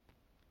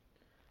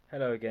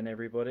Hello again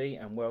everybody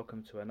and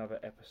welcome to another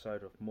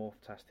episode of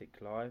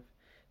Morphtastic Live.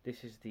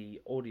 This is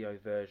the audio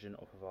version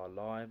of our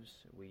lives.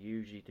 We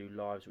usually do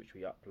lives which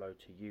we upload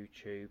to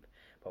YouTube,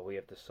 but we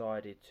have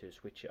decided to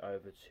switch it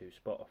over to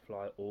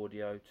Spotify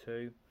audio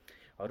too.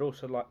 I'd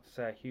also like to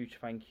say a huge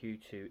thank you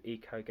to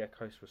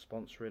EcoGeckos for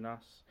sponsoring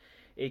us.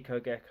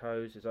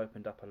 EcoGeckos has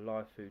opened up a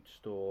live food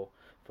store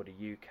for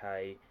the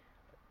UK.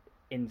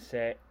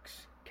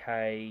 Insects,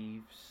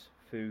 caves,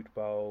 food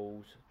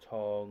bowls,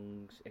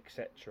 tongs,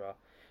 etc.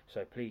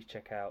 So please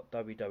check out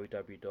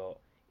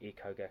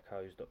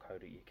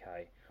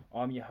www.ecogeckos.co.uk.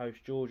 I'm your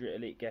host George at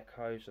Elite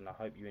Geckos and I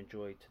hope you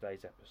enjoyed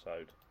today's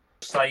episode.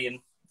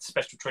 Saying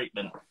special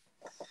treatment.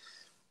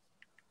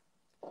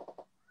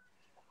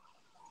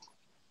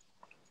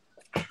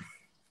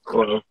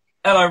 Hello.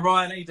 Hello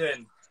Ryan, how you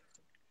doing?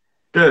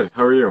 Good.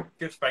 How are you?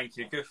 Good, thank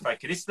you. Good,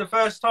 thank you. This is the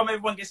first time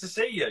everyone gets to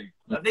see you.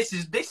 Like, this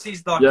is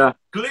like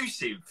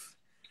exclusive.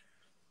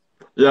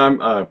 Yeah,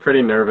 I'm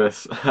pretty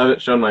nervous. I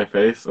haven't shown my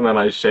face, and then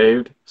I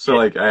shaved,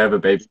 so I have a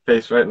baby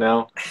face right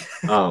now.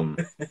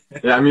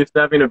 Yeah, I'm used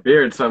to having a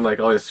beard, so I'm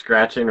always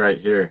scratching right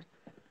here.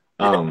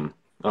 Oh,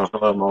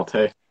 hello,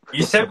 Malte.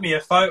 You sent me a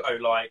photo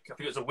I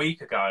think it was a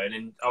week ago, and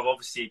then I've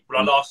obviously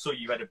when I last saw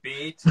you had a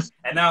beard,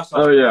 and now it's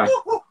like, oh yeah,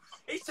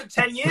 he took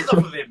 10 years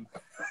off of him.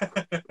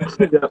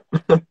 yeah.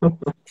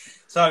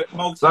 So,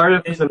 Malte, Sorry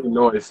if there's any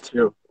noise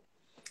too.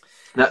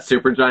 That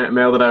supergiant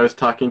male that I was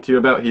talking to you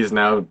about, he's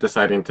now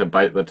deciding to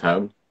bite the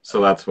tub.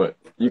 So that's what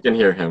you can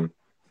hear him.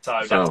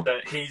 So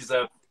he's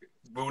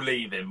we'll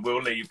leave him.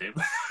 We'll leave him.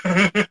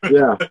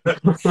 Yeah.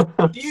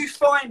 Do you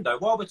find though,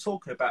 while we're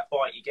talking about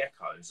bitey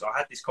geckos, I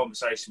had this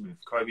conversation with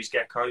Chloe's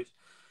geckos.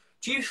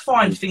 Do you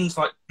find things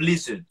like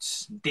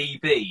blizzards,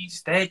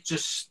 DBs? They're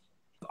just,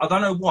 I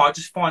don't know why. I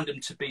just find them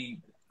to be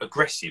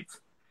aggressive.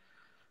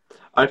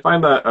 I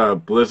find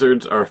that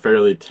blizzards are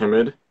fairly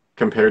timid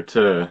compared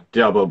to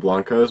Diablo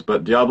Blancos,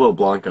 but Diablo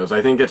Blancos,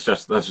 I think that's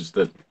just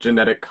the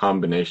genetic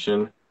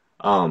combination.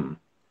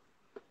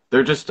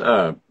 They're just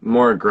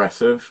more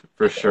aggressive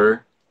for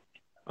sure.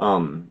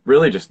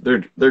 Really just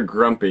they're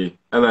grumpy,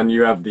 and then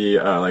you have the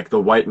the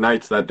white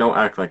knights that don't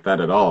act like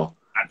that at all.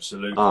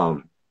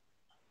 Absolutely.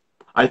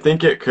 I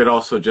think it could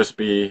also just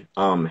be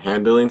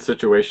handling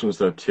situations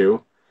though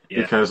too,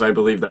 because I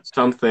believe that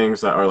some things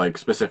that are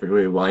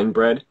specifically line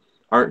bred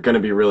aren't going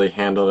to be really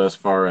handled as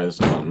far as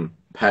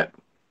pet.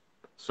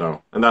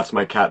 So, and that's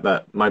my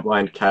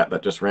blind cat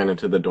that just ran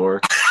into the door.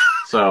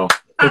 So,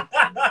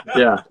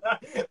 yeah.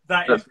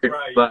 That is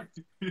great. But,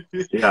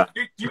 yeah.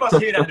 You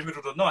must hear that in the middle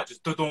of the night,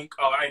 just dunk.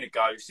 Oh, it ain't a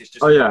ghost. It's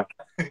just. Oh yeah.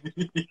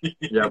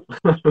 Yep.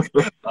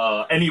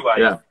 Anyway,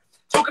 yeah.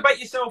 Talk about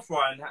yourself,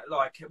 Ryan.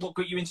 What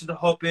got you into the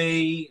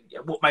hobby?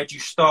 What made you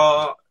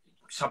start?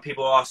 Some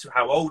people ask,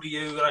 how old are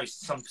you? I know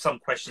some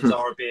questions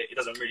are a bit, it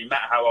doesn't really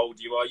matter how old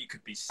you are. You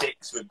could be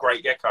 6 with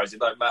great geckos, it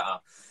don't matter.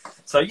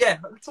 So, yeah,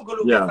 talk a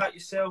little bit about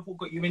yourself, what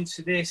got you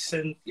into this,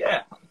 and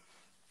yeah.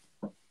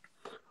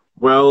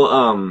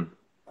 Well,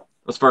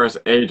 as far as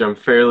age, I'm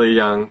fairly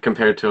young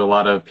compared to a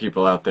lot of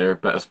people out there,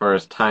 but as far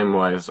as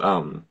time-wise,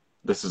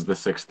 this is the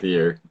 6th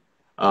year.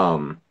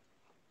 But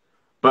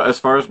as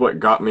far as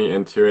what got me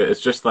into it, it's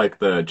just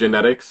the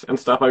genetics and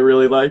stuff I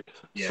really like.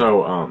 Yeah.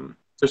 So,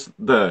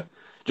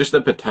 just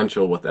the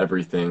potential with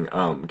everything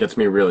gets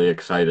me really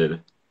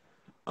excited.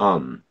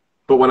 But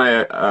when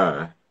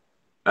a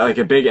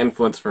big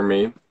influence for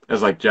me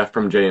is Jeff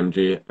from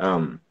JMG.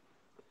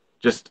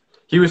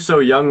 He was so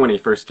young when he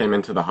first came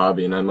into the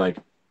hobby, and I'm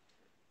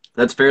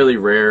that's fairly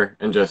rare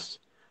and just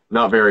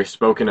not very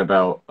spoken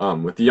about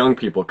with young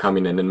people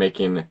coming in and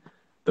making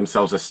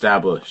themselves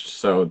established.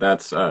 So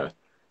that's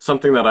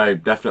something that I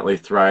definitely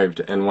thrived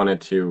and wanted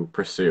to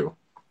pursue.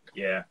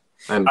 Yeah.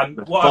 And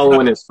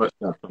following his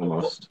footsteps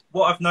almost.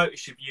 What I've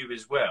noticed of you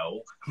as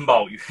well,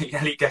 Mo,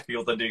 Elite Gecko,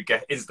 you're the new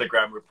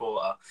Instagram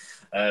reporter.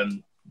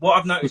 What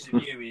I've noticed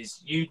of you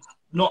is you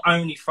not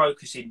only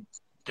focus in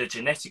the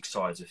genetic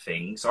sides of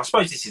things, I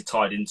suppose this is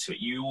tied into it,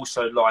 you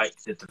also like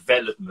the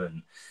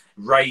development,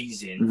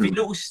 raising,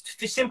 little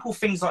simple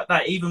things like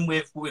that, even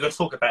with, we're going to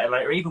talk about it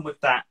later, even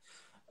with that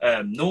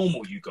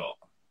normal you got.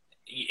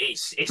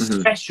 It's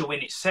special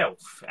in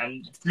itself,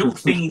 and little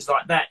things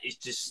like that is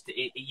just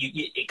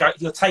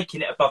you're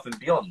taking it above and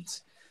beyond.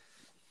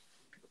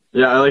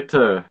 Yeah,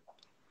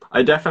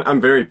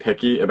 I'm very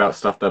picky about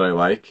stuff that I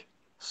like.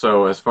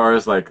 So as far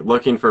as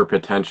looking for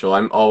potential,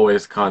 I'm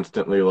always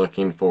constantly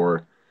looking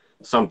for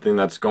something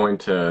that's going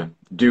to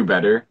do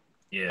better,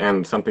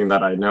 and something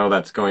that I know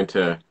that's going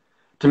to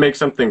make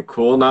something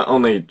cool, not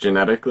only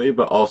genetically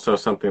but also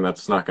something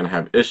that's not going to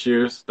have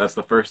issues. That's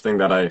the first thing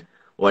that I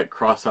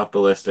cross off the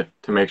list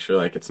to make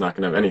sure it's not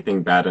going to have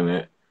anything bad in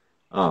it,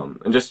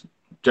 and just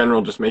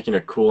making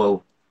a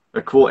cool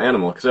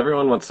animal, because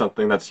everyone wants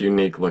something that's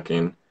unique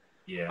looking,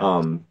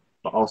 but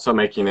also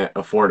making it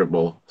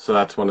affordable. So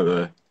that's one of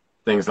the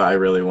things that I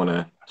really want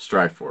to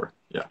strive for.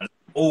 Yeah. And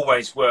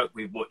always work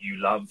with what you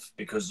love,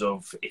 because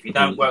if you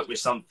don't work with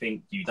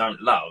something you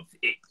don't love,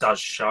 it does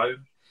show.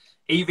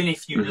 Even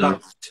if you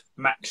loved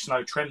Max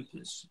Snow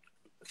Trempers,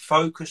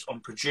 focus on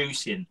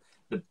producing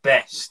the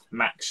best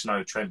max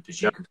snow trempers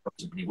you can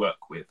possibly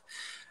work with.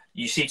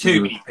 You see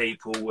too many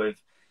people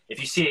with, if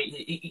you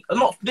see a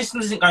lot, this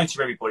isn't going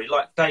to everybody.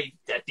 Like Dave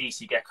at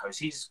DC Geckos,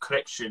 his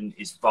collection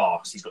is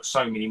vast. He's got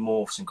so many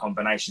morphs and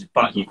combinations,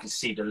 but you can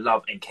see the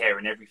love and care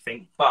and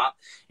everything. But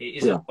it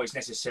isn't always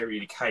necessarily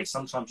the case.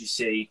 Sometimes you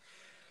see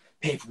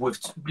people with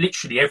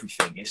literally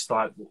everything. It's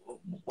like,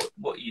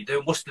 what are you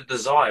doing? What's the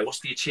desire? What's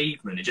the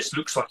achievement? It just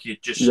looks like you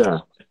just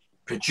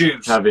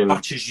produce as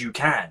much as you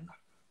can.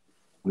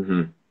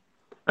 And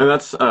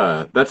that's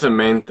a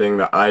main thing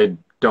that I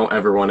don't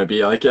ever want to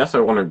be. Like, yes, I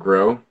want to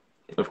grow.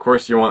 Of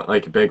course, you want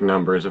like big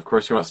numbers. Of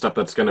course, you want stuff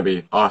that's going to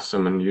be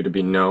awesome and you to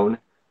be known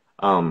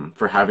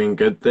for having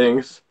good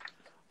things.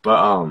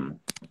 But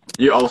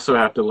you also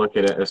have to look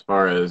at it as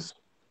far as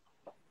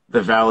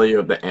the value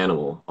of the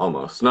animal,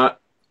 almost not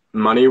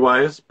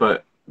money-wise,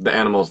 but the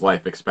animal's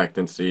life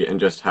expectancy and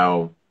just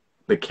how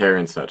the care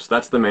and such.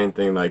 That's the main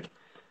thing. Like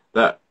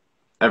that,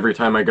 every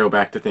time I go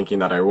back to thinking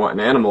that I want an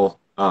animal,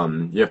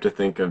 you have to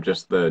think of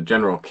just the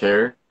general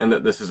care and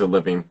that this is a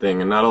living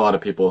thing, and not a lot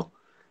of people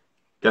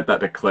get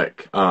that to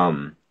click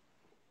when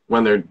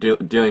they're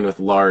dealing with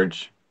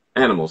large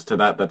animals. To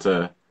that's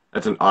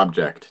an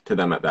object to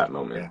them at that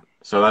moment.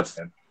 So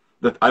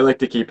I like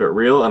to keep it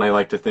real, and I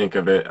like to think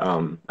of it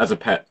as a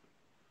pet.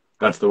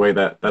 That's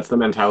the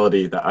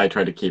mentality that I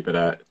try to keep it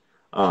at.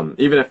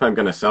 Even if I'm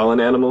going to sell an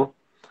animal,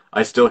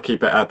 I still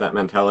keep it at that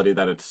mentality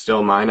that it's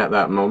still mine at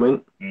that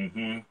moment.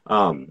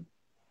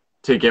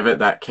 To give it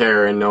that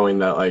care and knowing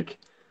that like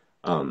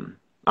I'm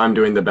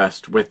doing the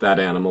best with that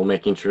animal,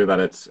 making sure that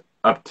it's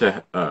up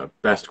to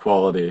best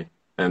quality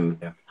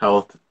and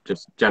health,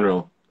 just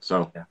general.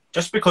 So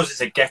just because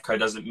it's a gecko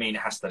doesn't mean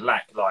it has to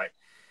lack. Like,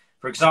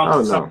 for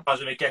example,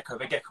 sometimes with a gecko,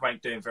 if a gecko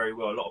ain't doing very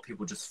well, a lot of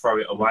people just throw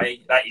it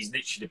away. That is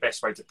literally the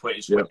best way to put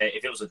it.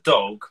 If it was a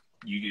dog,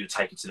 you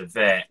take it to the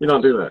vet. You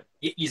don't do that.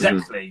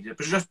 Exactly.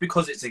 But just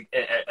because it's a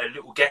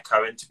little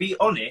gecko, and to be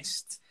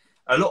honest,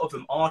 a lot of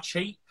them are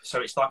cheap.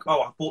 So it's like,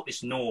 oh, I bought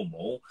this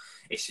normal.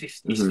 It's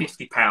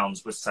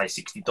 £50, let's say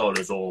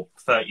 $60 or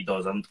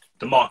 $30. And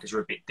the markets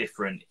are a bit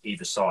different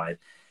either side.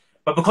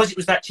 But because it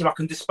was that cheap, I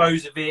can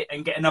dispose of it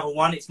and get another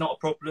one. It's not a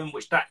problem.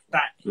 Which to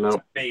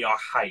me, I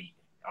hate.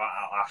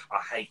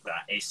 I hate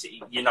that. It's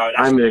that's,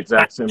 I'm the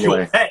exact same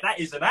way. That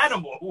is an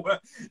animal.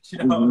 Do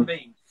you know what I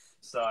mean?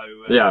 So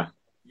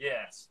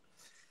yes.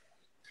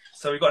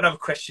 So we've got another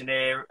question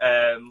here.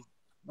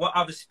 What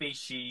other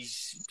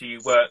species do you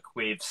work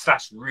with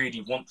 /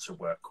 really want to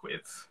work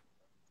with?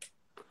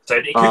 So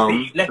it could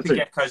be leopard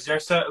geckos. Is there a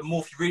certain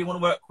morph you really want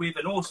to work with?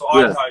 And also,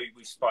 I know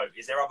we spoke.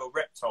 Is there other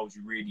reptiles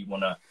you really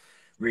want to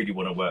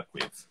work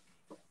with?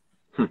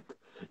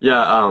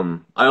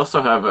 I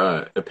also have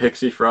a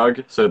pixie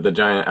frog, so the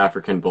giant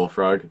African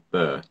bullfrog,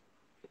 the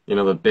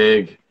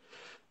big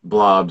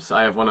blobs.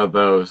 I have one of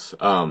those.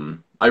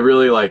 I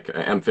really like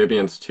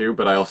amphibians too,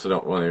 but I also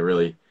don't want to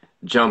really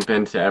jump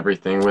into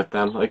everything with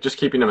them. Like, just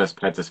keeping them as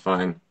pets is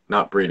fine,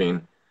 not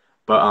breeding.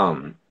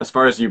 But as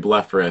far as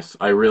Eublepharis,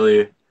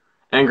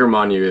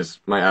 Angermanu is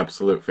my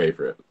absolute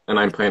favorite, and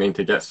I'm planning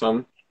to get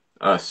some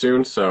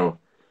soon. So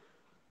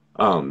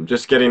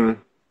just getting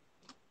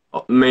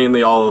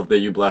mainly all of the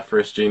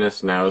Eublepharis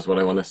genus now is what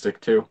I want to stick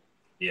to.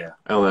 Yeah.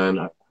 And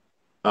then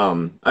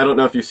I don't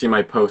know if you see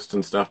my posts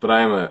and stuff, but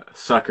I am a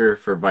sucker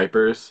for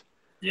vipers.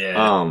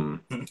 Yeah.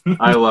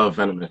 I love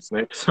venomous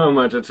snakes so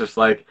much. It's just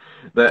like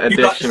the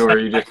addiction where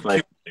you just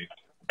like.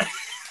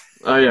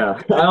 Oh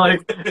yeah,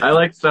 I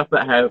like stuff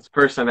that has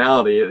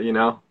personality.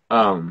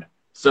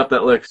 Stuff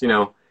that looks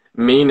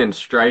mean and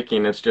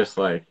striking. It's just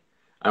like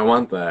I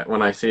want that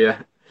when I see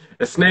a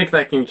snake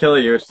that can kill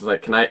you. It's just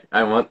like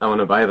I want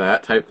to buy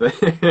that type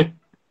thing.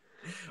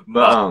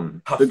 But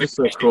they're just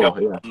so cool.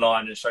 Yeah.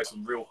 Online and show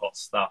some real hot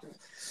stuff.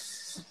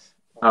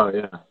 Oh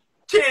yeah.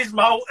 Cheers,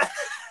 Molt.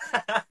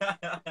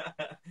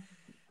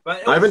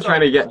 But I've been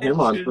trying to get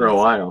him on for a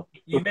while.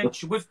 You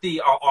mentioned with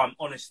the, I'm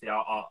honestly,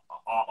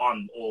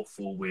 I'm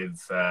awful with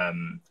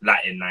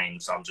Latin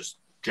names. I'm just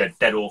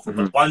dead awful.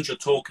 But the ones you're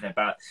talking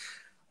about,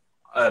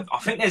 I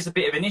think there's a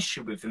bit of an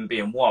issue with them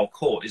being wild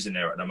caught, isn't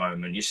there, at the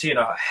moment? You're seeing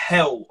a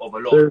hell of a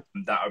lot of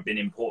them that have been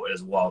imported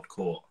as wild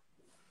caught.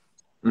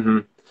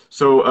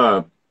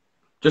 So,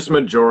 just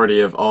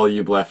majority of all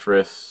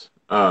Eublepharis,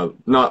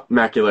 not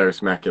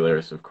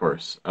Macularis, of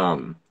course,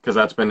 because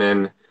that's been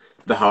in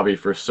the hobby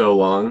for so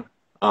long.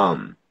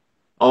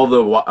 All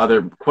the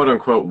other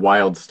quote-unquote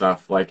wild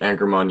stuff like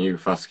Angermanu,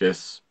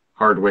 Fuscus,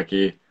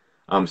 Hardwicke,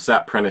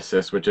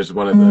 Saprensis, which is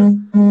one of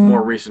the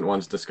more recent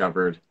ones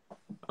discovered.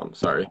 I'm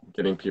sorry,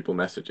 getting people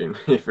messaging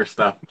me for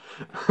stuff.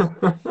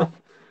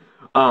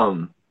 But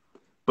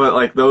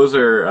like those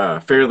are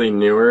fairly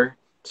newer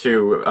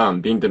to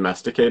being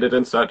domesticated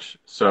and such.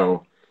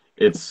 So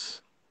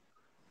it's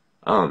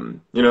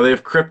they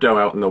have crypto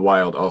out in the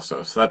wild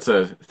also. So that's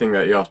a thing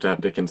that you have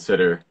to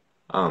consider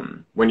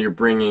when you're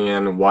bringing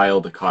in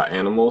wild caught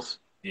animals.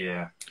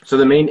 Yeah. So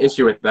the main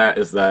issue with that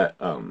is that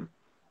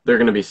they're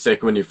going to be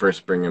sick when you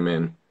first bring them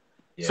in.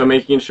 Yeah. So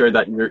making sure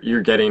that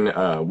you're getting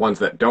ones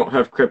that don't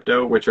have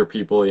crypto, which are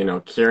people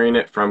curing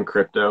it from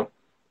crypto,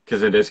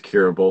 because it is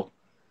curable.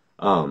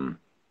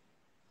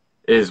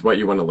 is what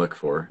you want to look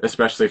for,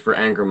 especially for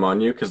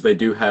Angramainyu, because they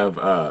do have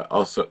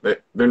also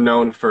they're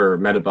known for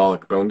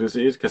metabolic bone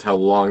disease because how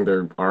long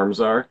their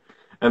arms are,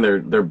 and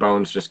their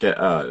bones just get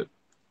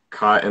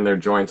caught in their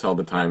joints all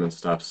the time and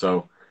stuff.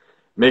 So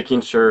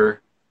making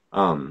sure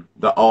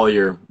that all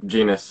your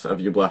genus of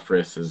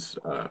Eublepharis is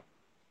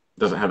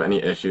doesn't have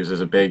any issues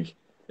is a big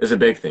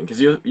thing, because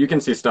you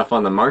can see stuff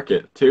on the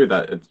market too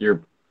that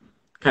you're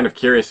kind of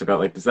curious about,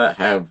 like, does that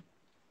have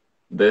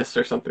this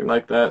or something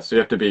like that? So you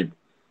have to be,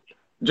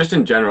 just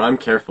in general, I'm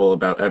careful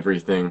about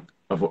everything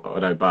of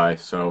what I buy.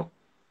 So,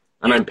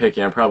 and I'm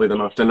picky. I'm probably the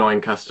most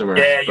annoying customer.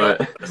 Yeah, you're but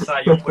going to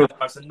say you're the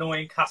most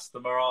annoying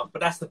customer, but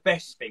that's the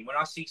best thing. When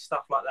I see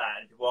stuff like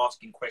that and people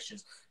asking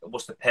questions,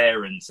 what's the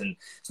parents? And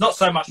it's not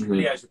so much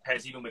Leo's with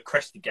parents, even with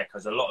crested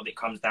geckos, a lot of it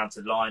comes down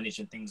to lineage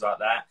and things like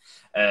that.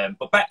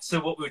 But back to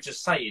what we were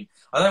just saying,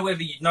 I don't know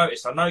whether you've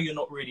noticed, I know you're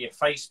not really a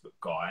Facebook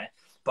guy,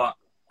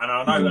 and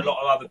I know a lot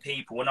of other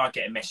people, when I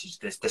get a message,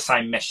 the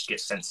same message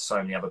gets sent to so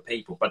many other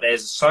people, but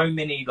there's so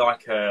many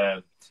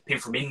people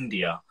from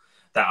India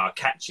that are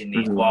catching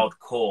these wild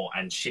caught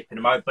and shipping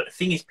them over. But the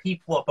thing is,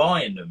 people are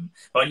buying them.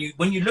 But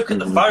when you look at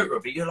the photo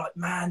of it, you're like,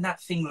 man, that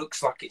thing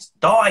looks like it's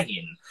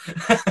dying.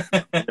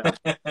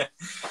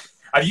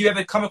 Have you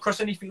ever come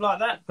across anything like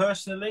that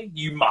personally?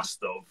 You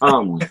must have.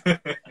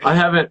 I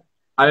haven't.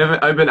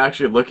 I've been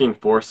actually looking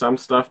for some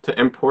stuff to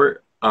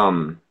import.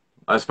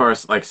 As far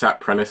as like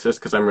Saprennices,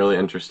 because I'm really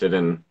interested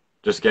in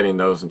just getting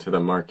those into the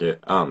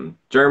market.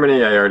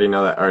 Germany, I already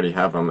know that I already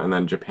have them, and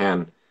then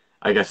Japan,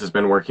 I guess, has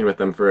been working with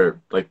them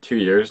for like 2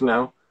 years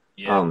now,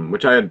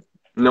 which I had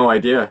no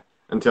idea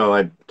until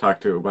I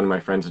talked to one of my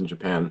friends in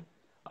Japan.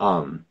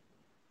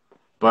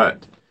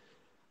 But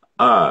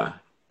I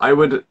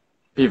would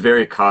be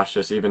very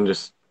cautious, even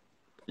just,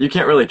 you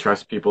can't really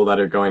trust people that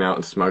are going out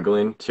and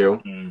smuggling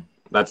too.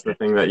 That's the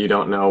thing that you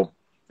don't know.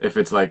 If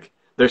it's like,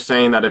 they're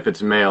saying that if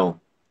it's male,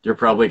 you're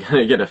probably going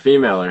to get a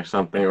female or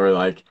something, or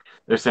like,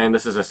 they're saying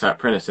this is a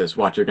Saprennices,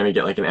 watch, you're going to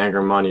get like an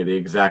Angramainyu, the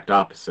exact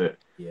opposite.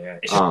 Yeah,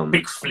 it's a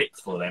big flip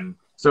for them.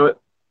 So,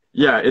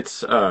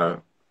 it's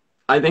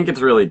I think it's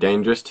really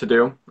dangerous to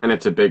do, and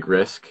it's a big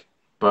risk.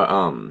 But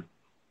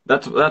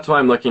that's why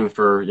I'm looking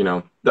for,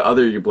 the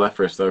other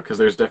Eublepharis, though, because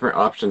there's different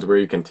options where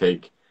you can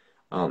take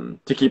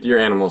to keep your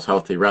animals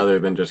healthy rather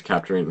than just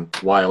capturing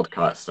wild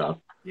caught stuff.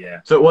 Yeah.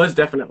 So it was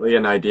definitely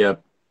an idea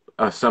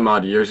some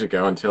odd years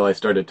ago until I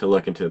started to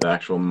look into the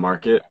actual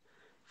market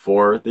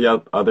for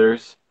the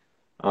others.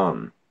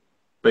 But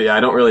yeah,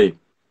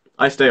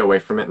 I stay away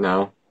from it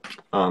now.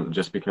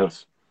 Just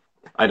because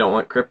I don't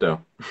want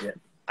crypto. Yeah,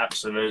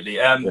 absolutely.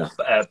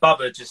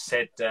 Bubba just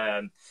said,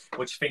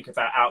 what do you think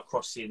about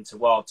outcrossing to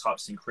wild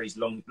types to increase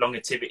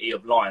longevity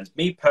of lions?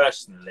 Me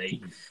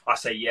personally, I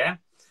say yeah,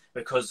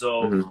 because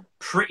of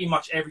pretty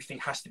much everything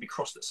has to be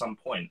crossed at some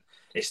point.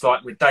 It's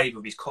like with Dave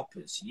with his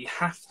coppers. You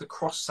have to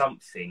cross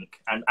something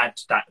and add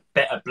that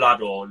better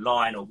blood or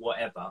line or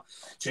whatever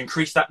to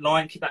increase that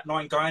line, keep that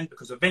line going,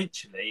 because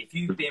eventually, if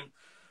you've been,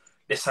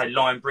 let's say,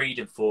 lion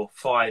breeding for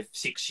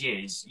 5-6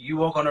 years,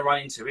 you are going to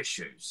run into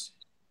issues,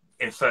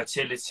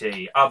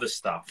 infertility, other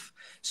stuff.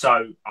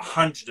 So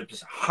 100%.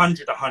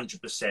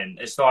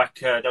 It's like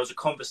there was a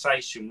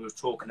conversation we were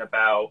talking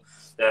about.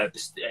 There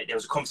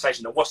was a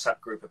conversation in the WhatsApp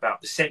group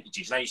about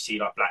percentages. Now you see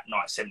like Black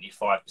Knight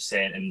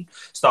 75% and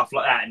stuff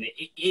like that, and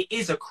it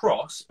is a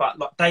cross. But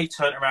like Dave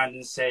turned around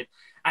and said,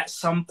 at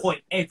some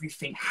point,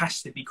 everything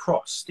has to be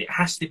crossed. It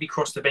has to be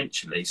crossed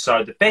eventually.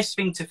 So the best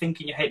thing to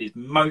think in your head is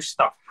most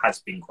stuff has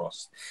been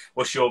crossed.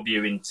 What's your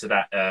view into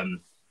that,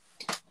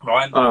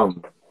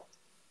 Ryan?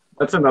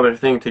 That's another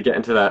thing to get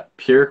into that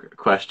pure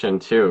question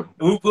too.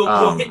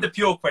 We'll hit the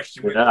pure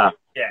question.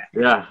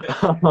 Yeah.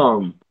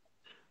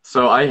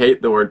 So I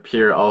hate the word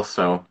pure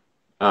also,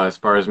 as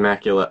far as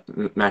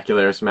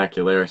macularis,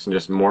 and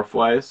just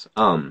morph-wise.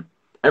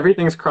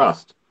 Everything's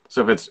crossed.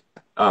 So if it's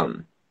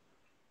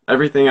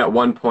everything at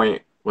one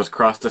point was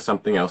crossed to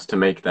something else to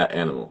make that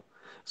animal.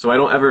 So I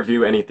don't ever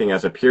view anything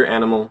as a pure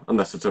animal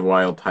unless it's a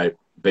wild type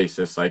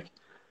basis, like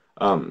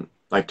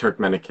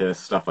Turkmenicus,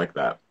 stuff like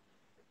that.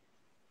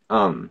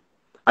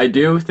 I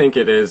do think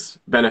it is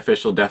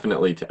beneficial,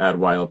 definitely, to add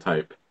wild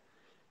type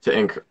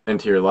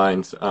into your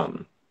lines.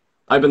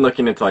 I've been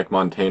looking into like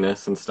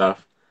Montanus and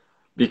stuff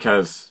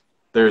because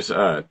there's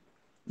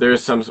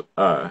some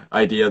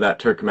idea that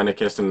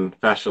Turkmenicus and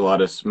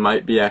Fasciolatus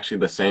might be actually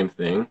the same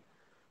thing.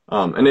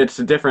 And it's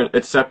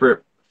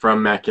separate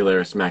from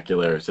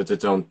macularis. It's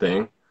its own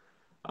thing.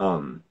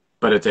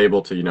 But it's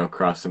able to,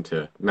 cross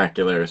into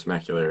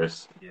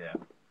macularis. Yeah.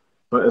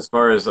 But as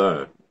far as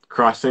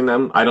crossing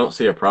them, I don't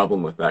see a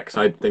problem with that, because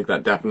I think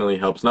that definitely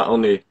helps, not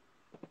only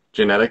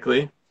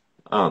genetically,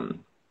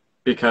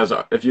 because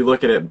if you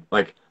look at it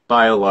like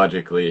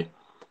biologically,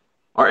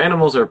 our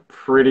animals are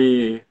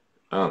pretty,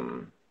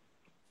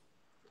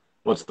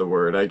 what's the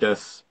word, I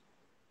guess,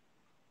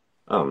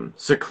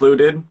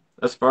 secluded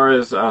as far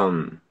as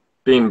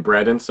being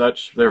bred and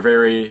such. They're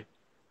very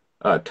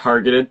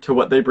targeted to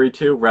what they breed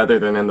to, rather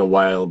than in the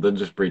wild, they'll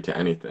just breed to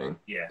anything.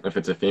 Yeah. If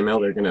it's a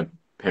female, they're going to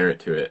pair it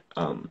to it.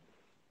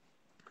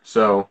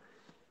 So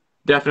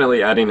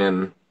definitely adding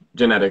in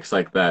genetics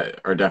like that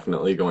are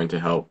definitely going to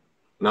help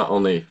not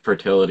only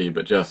fertility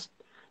but just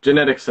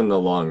genetics in the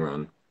long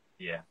run.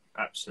 Yeah,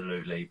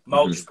 absolutely.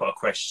 Malt Hmm. just put a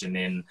question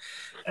in.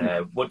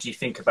 What do you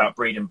think about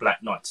breeding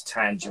Black Knight to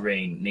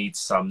Tangerine? Needs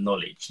some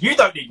knowledge. You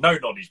don't need no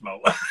knowledge,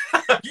 Malt.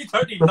 You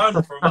don't need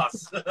none from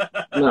us.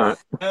 No.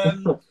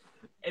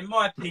 In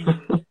my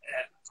opinion,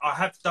 I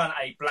have done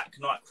a Black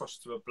Knight cross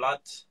to a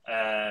blood.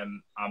 I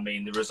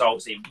mean, the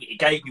results, it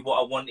gave me what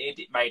I wanted.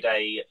 It made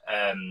a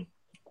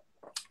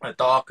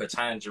darker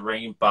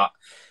Tangerine, but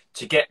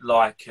to get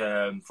like,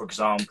 for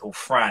example,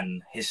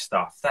 Fran, his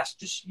stuff, that's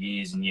just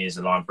years and years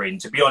of line breeding.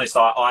 To be honest,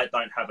 I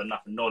don't have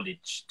enough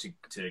knowledge to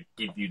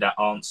give you that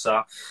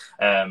answer.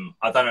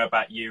 I don't know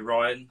about you,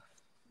 Ryan.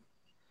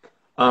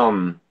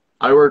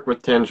 I work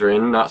with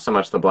Tangerine, not so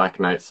much the Black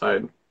Knight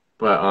side,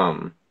 but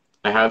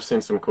I have seen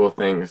some cool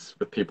things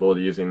with people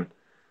using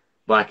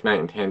Black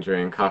Knight and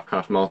Tangerine, cough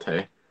cough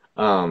multi.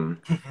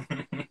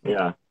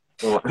 Yeah.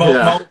 Well,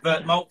 yeah.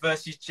 Malt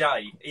versus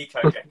Jay,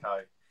 Eco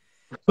Gecko.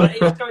 But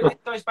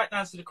it goes back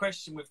down to the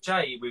question with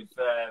Jay. With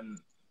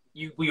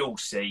we all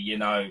see, you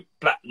know,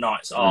 Black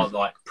Knights are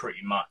like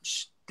pretty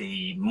much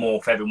the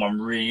morph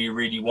everyone really,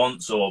 really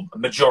wants, or a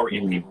majority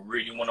of people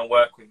really want to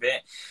work with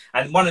it.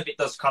 And one of it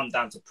does come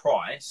down to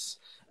price.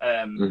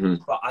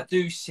 But I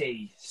do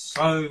see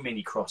so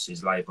many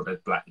crosses labelled as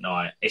Black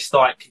Knight. It's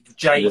like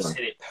Jay said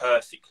it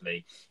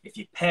perfectly. If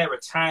you pair a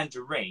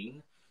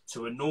Tangerine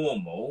to a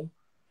normal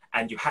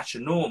and you hatch a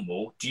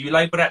normal, do you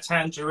label that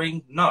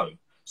Tangerine? No.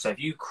 So if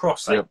you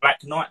cross a Black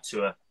Knight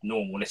to a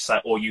normal, let's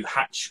say, or you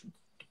hatch,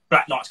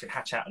 Black Knights can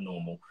hatch out a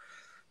normal,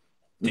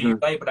 do you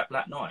label that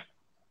Black Knight?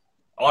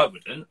 I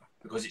wouldn't,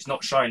 because it's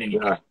not showing any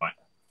Black Knight.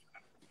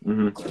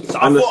 So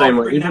I'm the same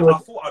way. I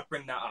thought I'd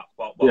bring that up.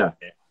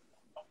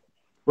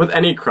 With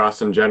any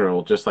cross in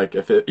general, just like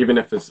even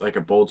if it's like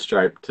a bold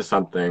stripe to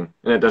something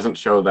and it doesn't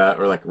show that,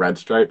 or like red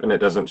stripe and it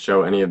doesn't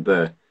show any of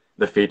the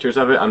features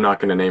of it, I'm not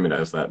going to name it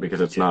as that because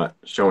it's not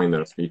showing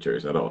those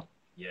features at all.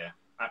 Yeah,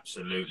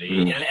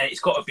 absolutely. And it's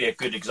got to be a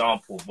good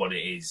example of what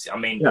it is. I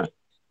mean,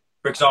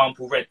 for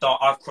example,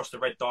 I've crossed a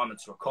red diamond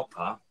to a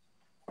copper.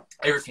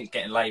 Everything's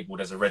getting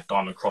labelled as a red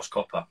diamond cross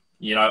copper.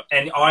 You know,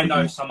 and I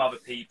know some other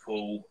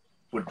people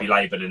would be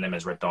labelling them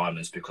as red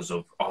diamonds because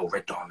of,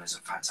 red diamond's a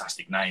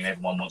fantastic name.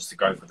 Everyone wants to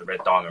go for the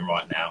red diamond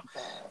right now.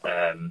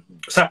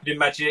 What's happening,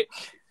 Magic?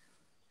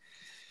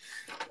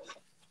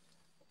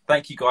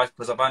 Thank you, guys,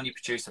 because I've only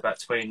produced about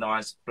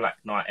 29 Black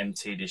Knight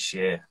MT this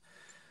year.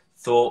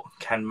 Thought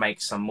can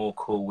make some more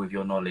cool with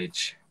your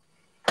knowledge.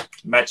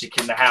 Magic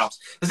in the house.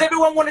 Does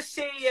everyone want to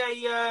see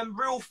a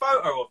real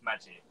photo of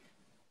Magic?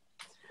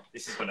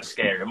 This is going to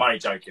scare you. I'm only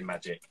joking,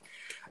 Magic.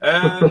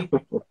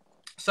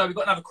 So we've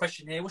got another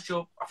question here.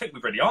 I think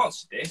we've already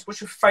answered this.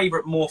 What's your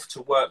favourite morph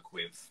to work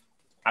with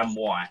and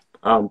why?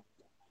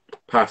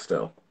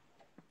 Pastel.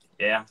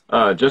 Yeah.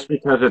 Just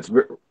because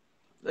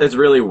it's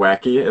really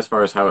wacky as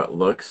far as how it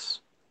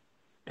looks,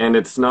 and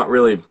it's not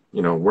really,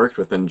 worked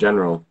with in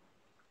general.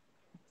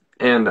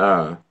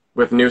 And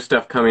with new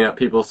stuff coming up,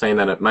 people saying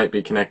that it might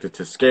be connected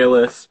to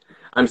scaleless.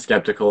 I'm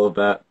skeptical of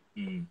that.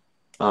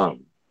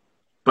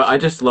 But I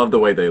just love the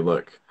way they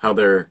look. How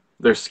their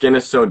skin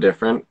is so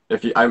different.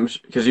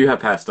 Because you have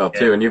pastel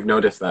too, and you've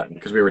noticed that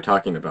because we were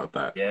talking about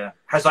that. Yeah,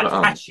 has like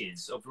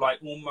patches of like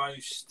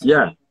almost.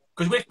 Yeah.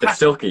 Because with it's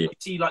silky. You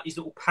see like these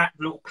little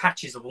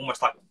patches of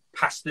almost like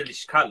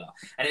pastelish color,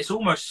 and it's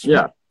almost.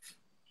 Yeah,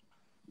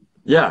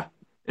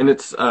 and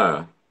it's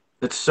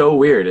so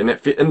weird, and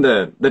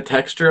the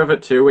texture of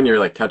it too when you're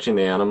like touching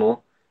the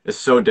animal is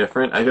so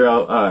different.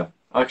 I'll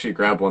actually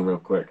grab one real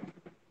quick.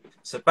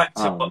 So back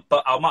to,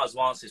 but I might as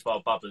well answer this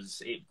while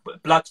Bubba's.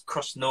 Blood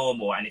cross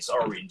normal and it's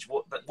orange.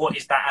 What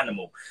is that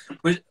animal?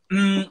 What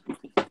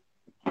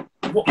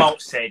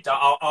Malt said,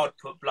 I'd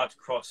put blood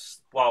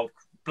cross wild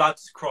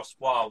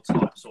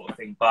type sort of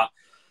thing. But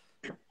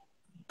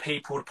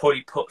people would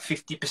probably put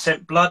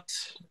 50% blood.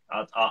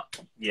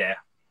 Yeah,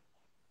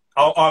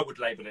 I would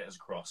label it as a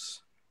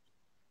cross.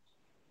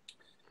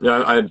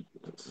 Yeah,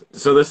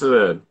 so this is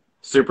a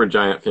super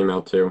giant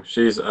female too.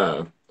 She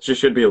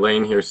should be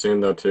laying here soon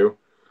though too.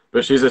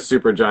 But she's a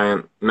super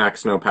giant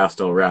Max Snow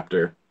Pastel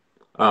Raptor.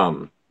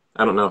 I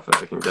don't know if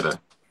I can get a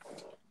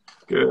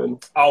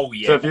good. Oh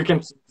yeah. So if you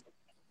can,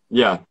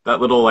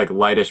 that little like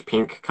lightish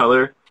pink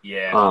color.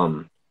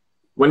 Yeah.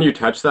 When you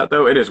touch that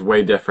though, it is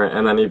way different,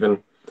 and then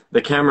even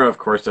the camera, of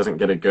course, doesn't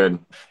get a good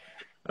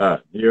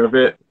view of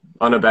it.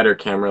 On a better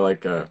camera,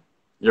 like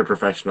your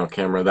professional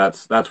camera,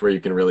 that's where you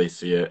can really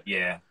see it.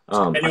 Yeah.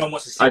 If anyone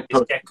wants to see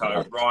this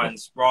gecko,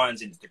 Ryan's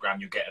Instagram,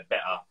 you'll get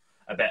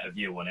a better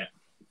view on it.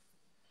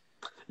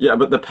 Yeah,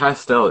 but the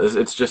pastel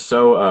it's just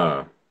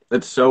so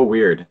it's so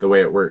weird the way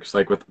it works.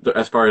 Like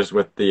as far as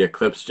with the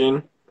Eclipse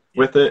gene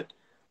with it,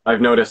 I've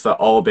noticed that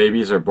all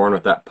babies are born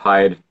with that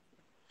pied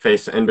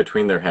face in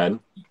between their head.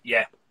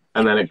 Yeah.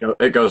 And then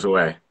it goes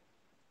away.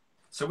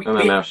 So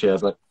now she has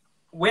that.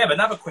 We have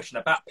another question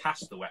about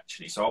pastel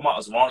actually, so I might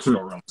as well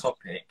answer on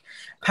topic.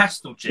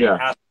 Pastel gene,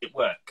 how does it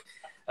work?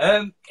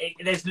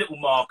 There's little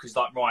markers,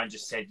 like Ryan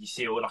just said. You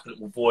see like a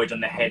little void on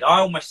the head. I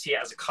almost see it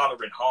as a colour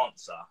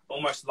enhancer,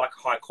 almost like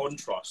high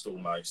contrast.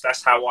 Almost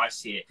that's how I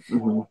see it.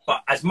 Mm-hmm.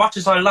 But as much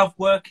as I love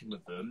working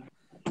with them,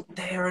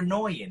 they're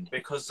annoying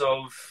because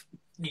of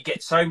you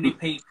get so many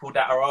people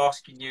that are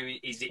asking you,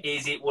 is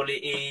it what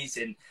it is?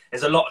 And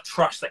there's a lot of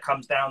trust that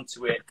comes down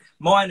to it.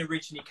 Mine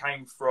originally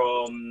came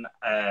from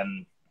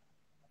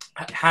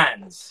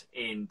Hans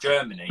in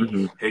Germany,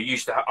 Mm-hmm. who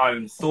used to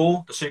own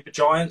Thor, the Super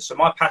Giants. So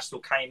my pastel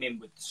came in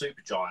with the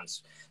Super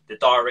Giants, the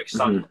direct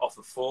sun Mm-hmm. off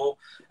of Thor.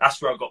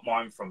 That's where I got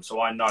mine from.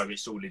 So I know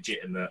it's all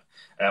legitimate.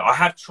 I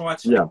have tried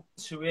to listen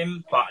to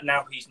him, but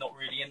now he's not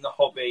really in the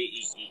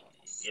hobby.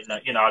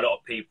 You know, a lot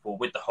of people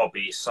with the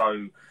hobby is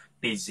so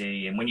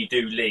busy, and when you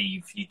do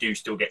leave, you do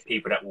still get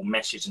people that will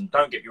message. And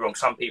don't get me wrong,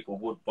 some people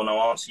would want to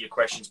answer your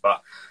questions,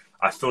 but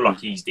I feel like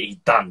he's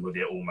done with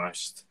it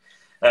almost.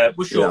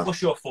 What's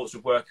your thoughts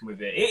of working with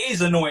it? It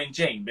is annoying,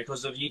 Gene,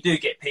 because of you do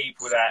get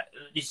people that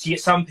you see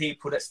some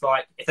people that's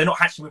like if they're not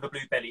hatching with a blue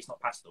belly, it's not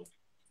pastel.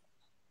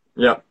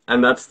 Yeah,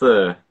 and it's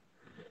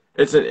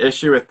an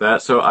issue with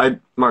that. So I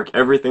mark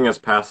everything as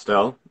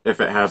pastel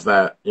if it has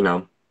that,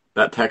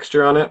 that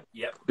texture on it.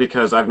 Yep.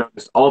 Because I've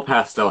noticed all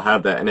pastel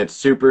have that, and it's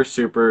super,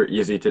 super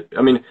easy to,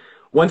 I mean,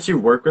 once you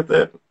work with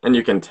it and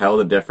you can tell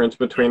the difference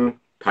between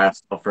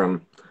pastel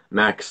from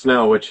Max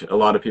Snow, which a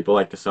lot of people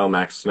like to sell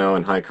Max Snow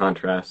in high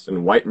contrast,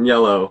 and white and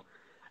yellow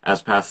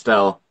as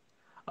pastel,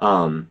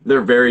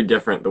 they're very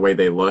different the way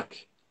they look.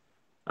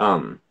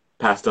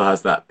 Pastel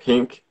has that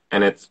pink,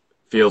 and it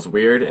feels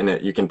weird,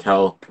 and you can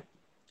tell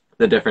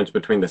the difference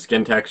between the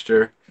skin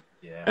texture,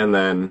 and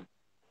then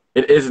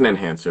it is an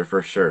enhancer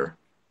for sure.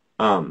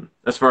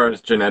 As far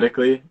as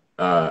genetically,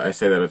 I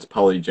say that it's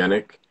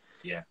polygenic.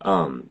 Yeah.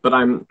 But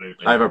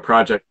I have a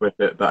project with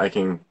it that I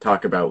can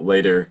talk about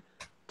later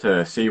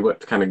to see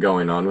what's kind of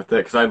going on with it,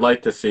 because I'd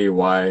like to see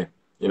why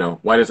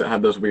does it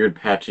have those weird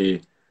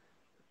patchy,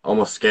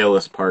 almost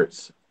scaleless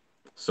parts.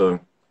 So,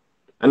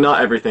 and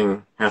not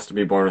everything has to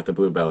be born with a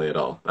blue belly at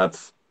all. I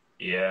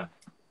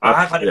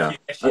have had a few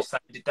messages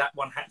saying, did that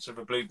one hatch with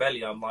a blue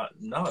belly? I'm like,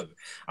 no.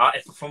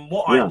 From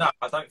what I know,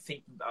 I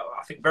think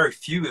very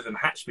few of them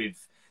hatch with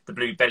the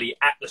blue belly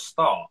at the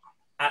start.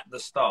 And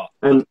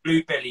the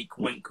blue belly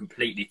went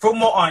completely. From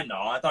what I know,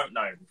 I don't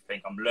know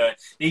everything. I'm learning.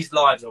 These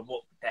lives are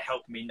what they're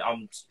helping me.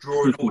 I'm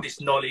drawing all this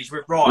knowledge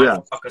with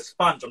Ryan like a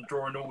sponge. I'm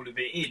drawing all of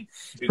it in.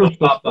 We've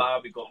got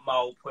Bubba, we've got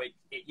Mole,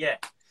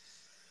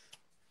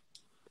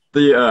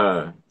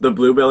 The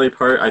blue belly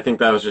part, I think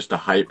that was just a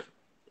hype.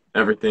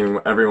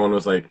 Everyone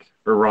was like,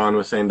 or Ron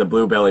was saying the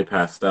blue belly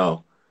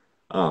pastel.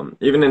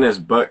 Even in his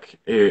book,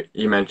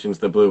 he mentions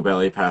the blue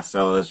belly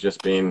pastel as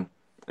just being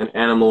an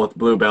animal with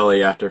blue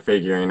belly after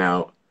figuring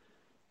out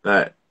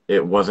that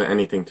it wasn't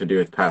anything to do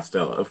with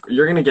pastel.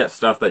 You're going to get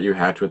stuff that you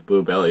hatch with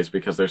blue bellies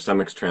because their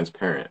stomach's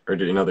transparent, or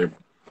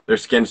their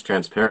skin's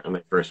transparent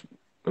when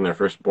they're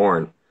first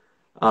born.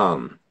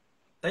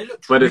 They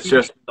looked but really, it's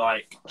just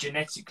like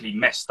genetically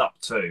messed up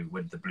too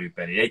with the blue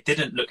belly. They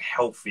didn't look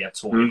healthy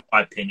at all, in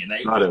my opinion.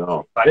 Not at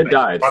all. Like it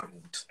died.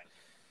 Struggled.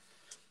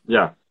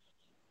 Yeah.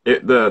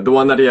 The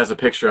one that he has a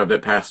picture of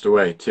it passed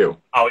away too.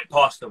 Oh, it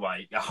passed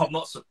away. I'm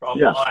not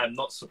surprised. I am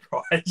not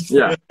surprised.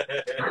 Yeah.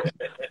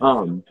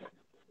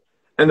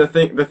 And the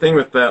thing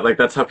with that, like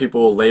that's how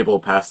people will label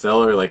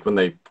pastel, or like when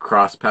they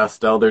cross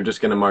pastel, they're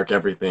just gonna mark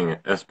everything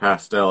as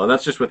pastel, and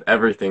that's just with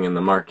everything in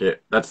the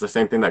market. That's the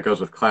same thing that goes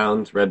with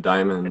clowns, red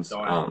diamonds,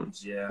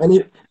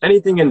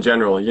 anything in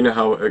general. You know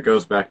how it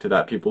goes back to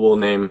that. People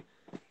will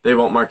they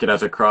won't mark it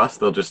as a cross,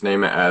 they'll just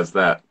name it as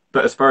that.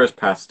 But as far as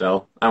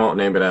pastel, I won't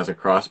name it as a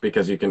cross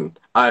because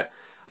I've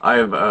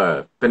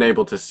been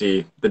able to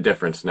see the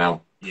difference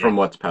now. From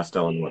what's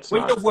pastel and what's not.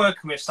 When you're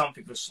working with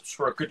something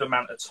for a good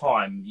amount of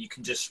time, you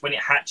can just, when it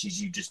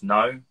hatches, you just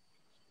know.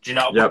 Do you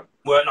know? Yep.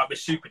 Work like with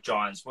Super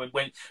Giants.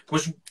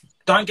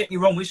 Don't get me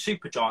wrong, with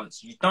Super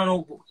Giants,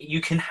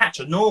 you can hatch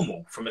a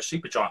normal from a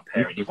Super Giant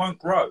parent. It won't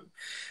grow.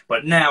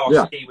 But now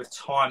I see with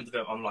time,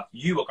 I'm like,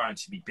 you are going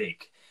to be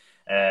big.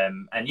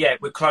 And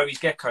with Chloe's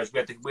geckos,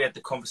 we had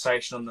the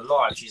conversation on the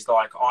live. She's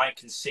like, I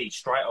can see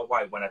straight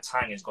away when a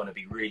tang is going to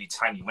be really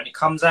tangy. When it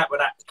comes out with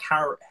that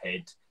carrot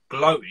head,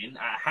 glowing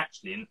at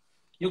hatchling,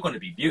 you're going to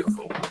be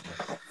beautiful.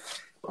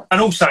 And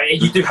also,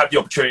 you do have the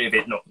opportunity of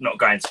it not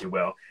going too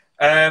well.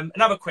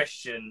 Another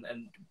question,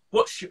 and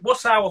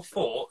what's our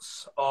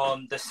thoughts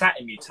on the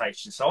satin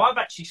mutation? So I've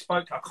actually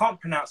I can't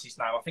pronounce his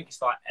name. I think it's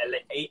like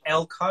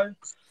Elko.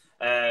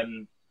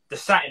 The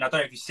satin, I don't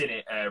know if you've seen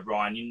it,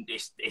 Ryan.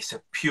 It's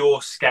a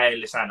pure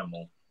scaleless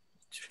animal.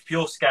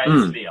 Pure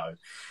scaleless Leo.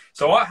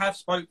 So I have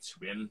spoke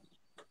to him,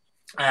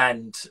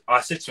 and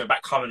I said to him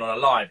about coming on a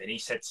live, and he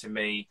said to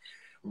me,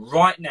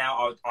 right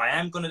now,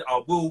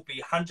 I will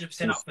be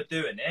 100% up for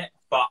doing it,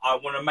 but I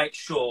want to make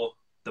sure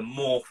the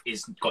morph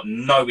is got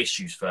no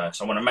issues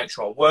first. I want to make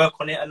sure I work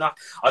on it enough.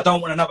 I don't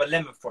want another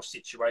lemon frost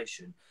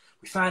situation.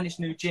 We found this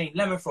new gene,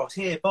 lemon frost,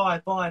 here, buy.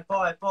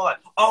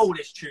 Oh,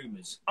 there's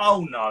tumours.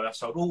 Oh no, I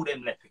sold all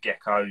them leopard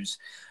geckos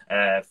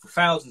for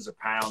thousands of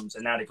pounds,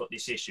 and now they've got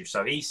this issue.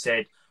 So he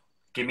said,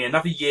 give me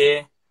another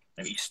year,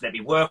 let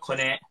me work on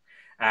it,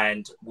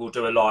 and we'll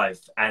do a live.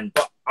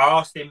 But I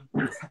asked him,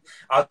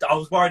 I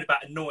was worried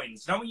about annoying. You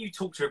know, when you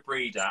talk to a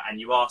breeder and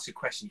you ask a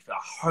question, you feel,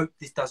 I hope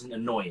this doesn't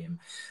annoy him.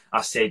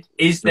 I said,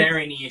 is there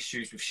any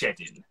issues with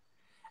shedding?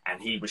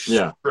 And he was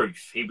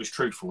He was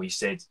truthful. He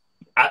said,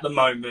 at the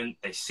moment,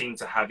 they seem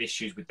to have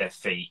issues with their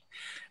feet.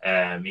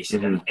 He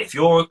said, if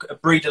you're a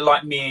breeder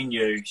like me and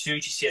you, as soon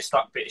as you see a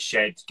stuck bit of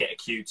shed, get a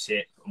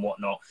Q-tip and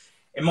whatnot.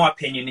 In my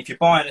opinion, if you're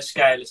buying a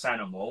scaleless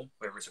animal,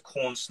 whether it's a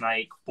corn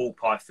snake, ball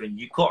python,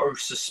 you've got to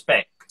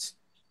suspect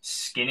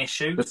skin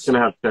issues. It's going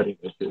to have shedding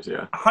issues,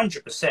 yeah.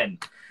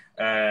 100%.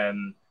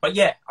 But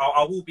yeah,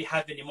 I will be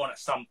having him on at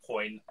some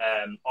point.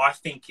 I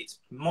think it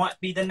might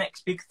be the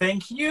next big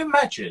thing. Can you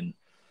imagine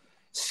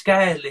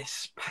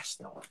scaleless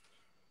pastel?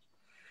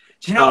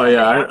 Do you know? Oh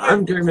yeah,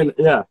 I'm dreaming.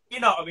 Yeah. You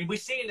know, I mean, we're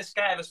seeing the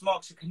scaleless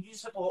marks. Can you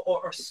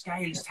or a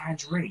scaleless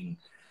tangerine?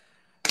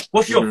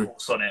 What's your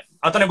thoughts on it?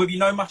 I don't know whether you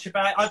know much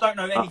about it. I don't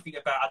know anything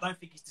about it. I don't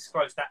think he's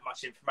disclosed that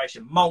much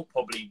information.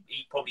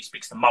 He probably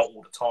speaks to Molt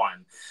all the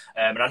time.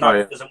 And I know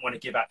he doesn't want to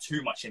give out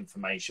too much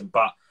information.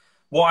 But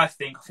what I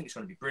think it's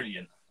going to be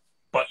brilliant.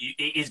 But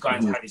it is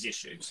going to have his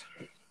issues.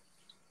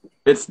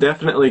 It's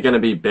definitely going to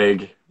be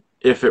big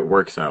if it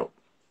works out.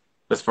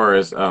 As far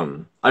as,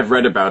 I've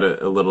read about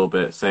it a little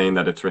bit, saying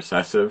that it's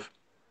recessive.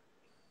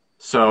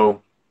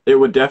 So it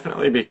would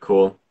definitely be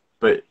cool.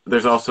 But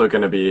there's also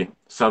going to be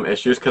some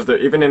issues because they're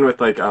even in with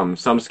like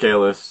some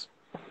scaleless,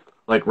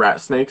 like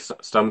rat snakes,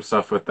 some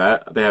stuff with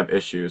that. They have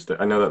issues.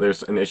 I know that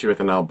there's an issue with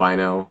an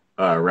albino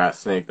rat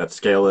snake that's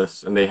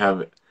scaleless, and they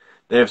have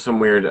some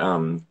weird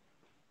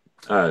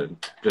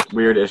just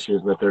weird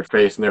issues with their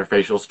face and their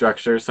facial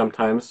structures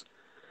sometimes.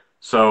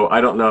 So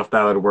I don't know if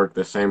that would work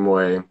the same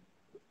way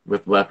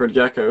with leopard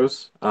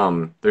geckos.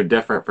 They're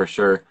different for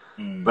sure,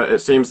 but it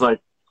seems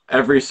like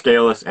every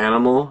scaleless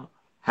animal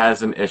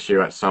has an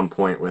issue at some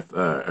point with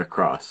a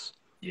cross.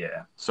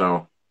 Yeah.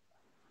 So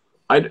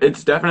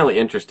it's definitely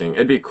interesting.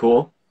 It'd be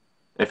cool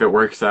if it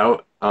works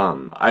out.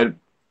 I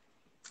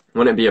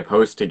wouldn't be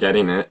opposed to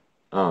getting it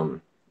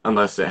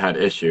unless it had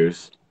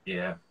issues.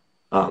 Yeah.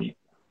 But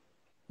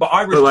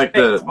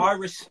I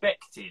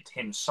respected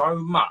him so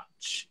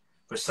much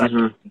for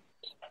saying,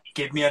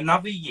 give me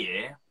another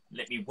year.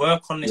 Let me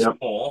work on this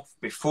more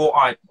before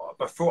I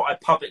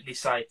publicly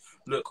say,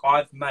 look,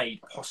 I've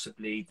made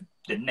possibly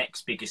the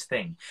next biggest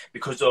thing.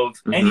 Because of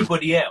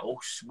anybody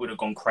else would have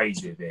gone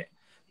crazy with it,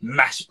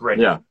 mass bred,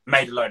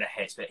 made a load of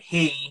heads. But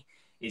he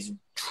is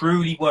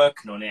truly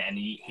working on it, and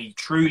he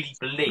truly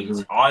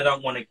believes, I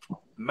don't want to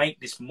make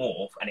this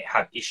morph and it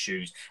have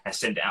issues and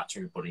send it out to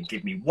everybody.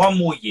 Give me one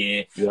more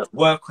year,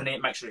 work on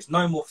it, make sure there's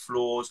no more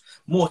flaws,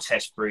 more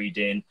test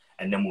breeding,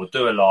 and then we'll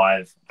do a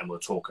live and we'll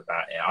talk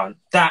about it.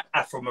 That,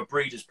 from a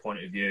breeder's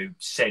point of view,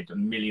 said a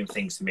million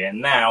things to me,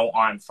 and now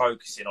I'm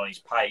focusing on his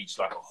page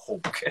like a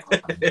hawk.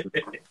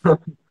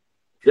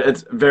 Yeah,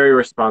 it's very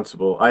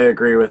responsible. I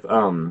agree with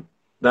that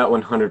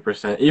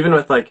 100%. Even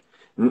with like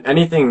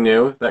anything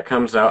new that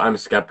comes out, I'm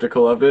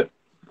skeptical of it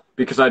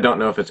because I don't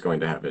know if it's going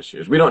to have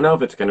issues. We don't know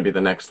if it's going to be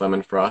the next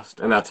Lemon Frost,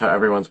 and that's how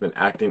everyone's been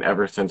acting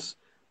ever since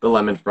the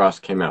Lemon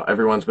Frost came out.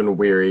 Everyone's been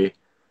weary.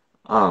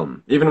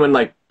 Even when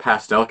like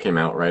Pastel came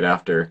out right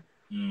after,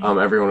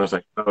 everyone was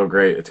like, oh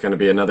great, it's going to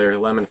be another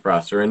Lemon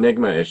Frost or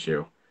Enigma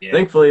issue. Yeah.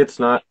 Thankfully it's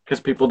not, because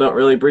people don't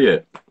really breed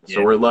it.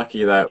 So we're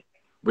lucky that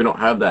we don't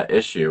have that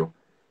issue.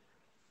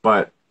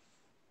 But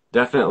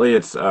definitely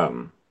it's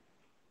kind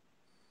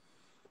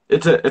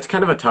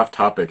of a tough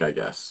topic, I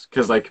guess,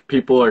 because like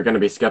people are going to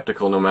be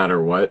skeptical no matter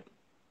what.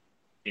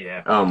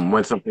 Yeah.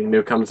 When something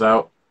new comes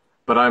out,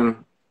 but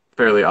I'm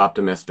fairly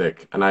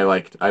optimistic, and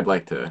I'd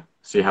like to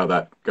see how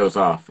that goes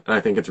off. And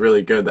I think it's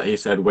really good that he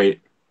said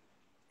wait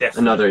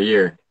another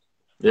year.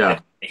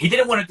 Yeah. He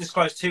didn't want to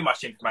disclose too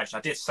much information.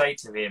 I did say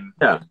to him,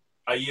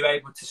 are you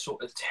able to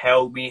sort of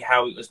tell me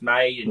how it was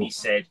made? And he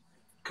said,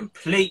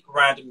 complete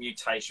random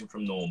mutation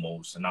from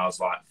normals. And I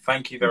was like,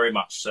 thank you very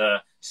much, sir.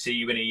 See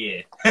you in a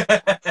year.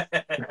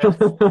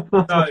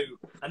 So,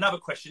 another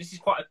question. This is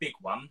quite a big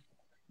one,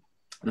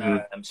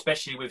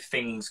 especially with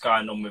things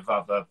going on with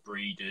other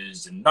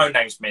breeders and no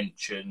names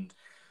mentioned.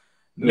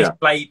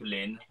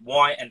 Mislabeling,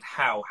 why and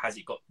how has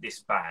it got this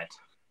bad?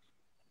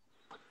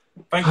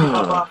 Thank you,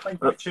 brother.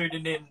 Thank you for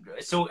tuning in.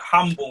 It's all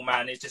humble,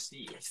 man. It's just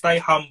stay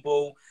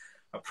humble.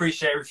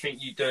 Appreciate everything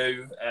you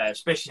do,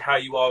 especially how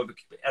you are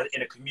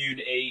in a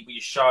community with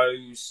your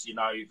shows. You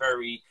know, you're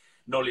very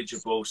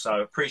knowledgeable.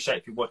 So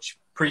appreciate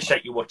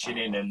you watching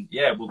in, and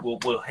yeah,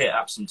 we'll hit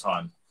up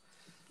sometime.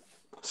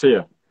 See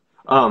ya.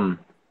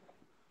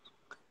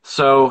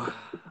 So,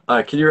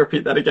 can you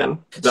repeat that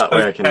again? That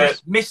way I can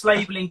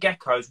mislabeling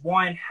geckos.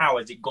 Why and how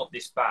has it got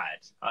this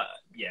bad?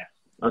 Yeah.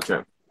 Okay.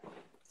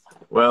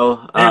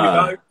 Well, there we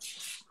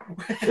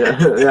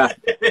go. yeah.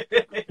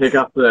 Take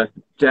off the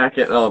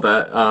jacket and all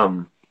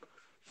that.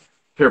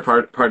 Here,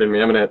 pardon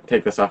me. I'm gonna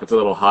take this off. It's a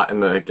little hot in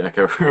the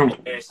gecko room.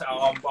 Yes.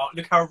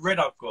 Look how red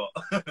I've got.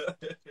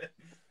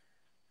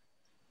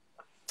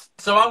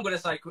 So I'm gonna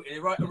say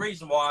the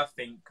reason why I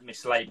think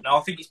mislabeling. I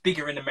think it's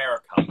bigger in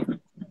America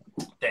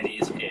than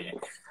it is here.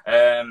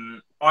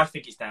 I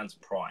think it's down to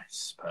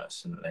price,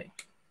 personally,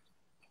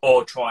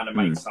 or trying to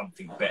make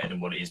something better than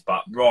what it is.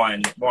 But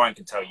Ryan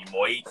can tell you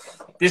more.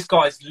 This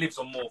guy lives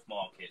on Morph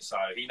Market, so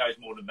he knows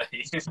more than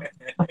me.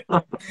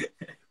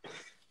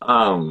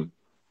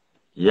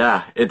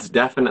 Yeah, it's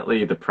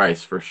definitely the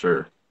price for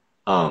sure.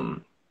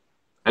 And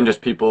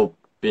just people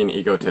being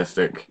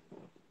egotistic,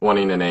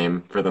 wanting a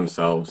name for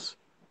themselves.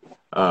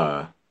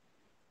 Yeah,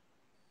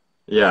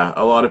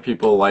 a lot of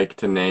people like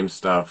to name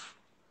stuff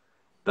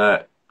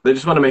that they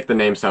just want to make the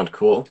name sound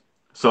cool.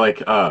 So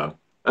like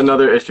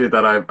another issue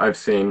that I've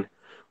seen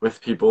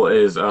with people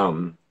is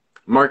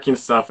marking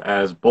stuff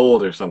as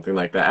bold or something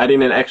like that,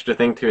 adding an extra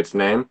thing to its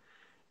name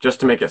just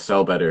to make it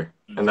sell better.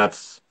 And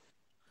it's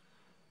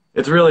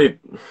really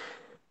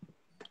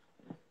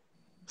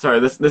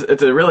this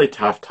it's a really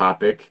tough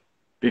topic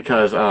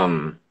because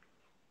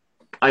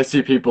I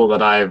see people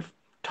that I've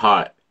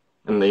taught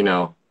and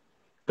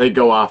they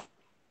go off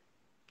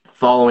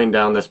following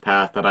down this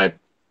path that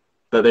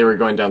they were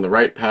going down the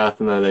right path,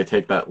 and then they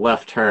take that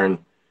left turn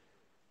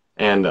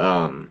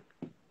and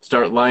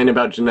start lying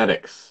about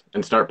genetics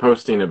and start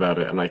posting about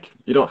it. I'm like,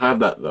 you don't have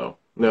that though.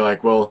 And they're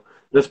like, well,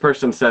 this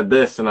person said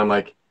this, and I'm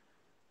like,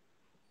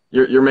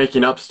 you're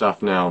making up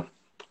stuff now.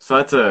 So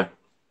that's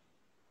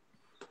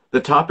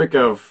the topic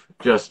of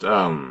just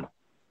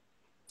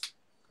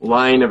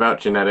lying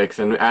about genetics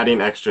and adding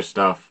extra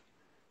stuff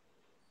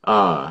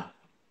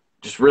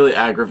just really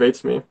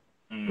aggravates me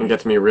and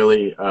gets me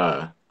really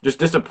just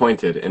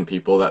disappointed in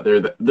people that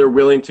they're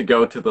willing to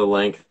go to the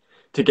length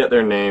to get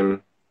their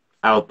name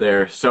out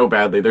there so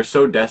badly. They're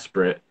so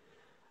desperate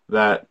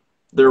that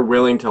they're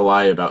willing to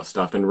lie about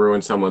stuff and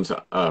ruin someone's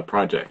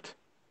project.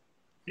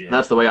 Yeah.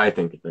 That's the way I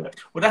think of it.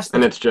 Well,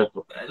 and it's just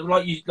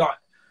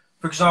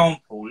for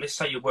example, let's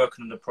say you're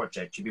working on a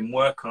project, you've been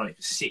working on it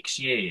for 6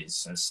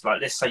 years, and it's like,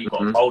 let's say you've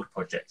got a bold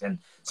project, and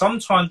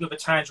sometimes with a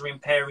tangerine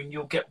pairing,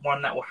 you'll get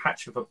one that will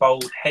hatch with a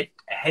bold head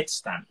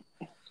stamp.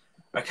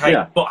 Okay,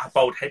 yeah. You've got a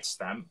bold head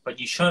stamp, but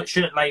you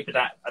shouldn't label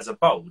that as a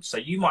bold. So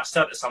you might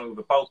start at someone with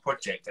a bold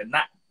project, and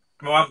that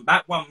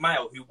one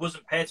male who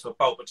wasn't paired to a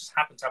bold but just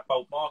happened to have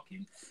bold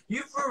marking,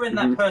 you've ruined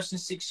that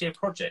person's 6-year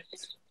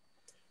project.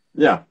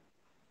 Yeah.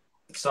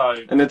 So,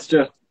 and it's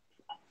just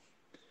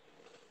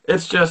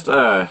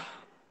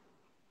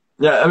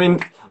yeah, I mean,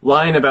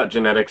 lying about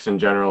genetics in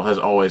general has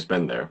always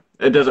been there.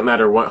 It doesn't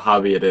matter what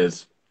hobby it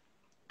is,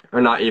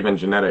 or not even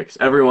genetics.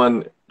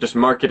 Everyone, just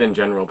market in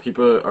general,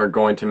 people are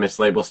going to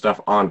mislabel stuff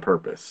on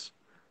purpose.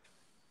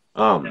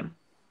 And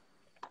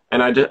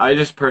I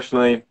just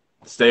personally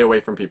stay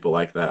away from people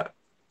like that.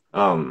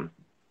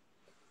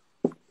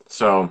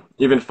 So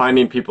even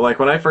finding people, like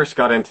when I first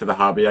got into the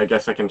hobby, I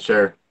guess I can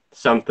share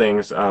some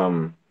things.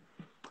 I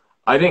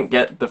didn't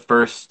get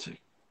the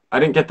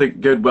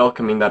good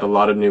welcoming that a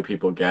lot of new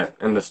people get,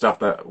 and the stuff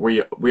that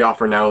we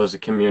offer now as a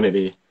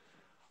community.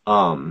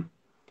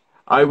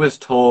 I was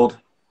told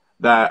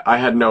that I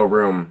had no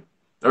room,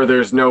 or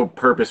there's no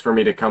purpose for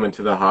me to come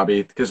into the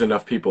hobby because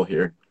enough people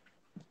here.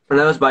 And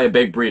that was by a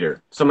big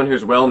breeder, someone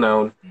who's well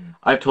known.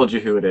 I've told you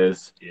who it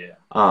is. Yeah.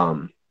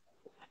 And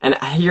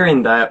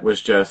hearing that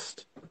was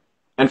just,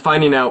 and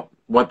finding out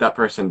what that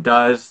person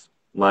does,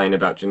 lying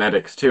about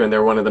genetics too, and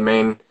they're one of the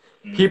main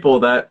people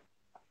that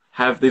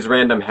have these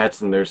random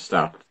heads in their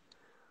stuff.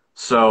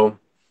 So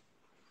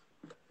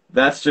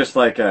that's just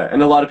like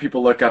and a lot of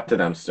people look up to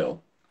them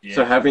still. Yeah.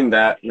 So having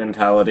that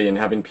mentality and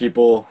having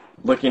people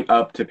looking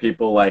up to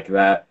people like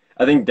that,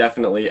 I think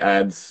definitely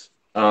adds,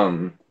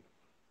 I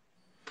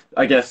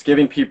guess,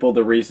 giving people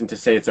the reason to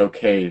say it's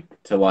okay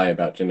to lie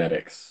about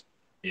genetics.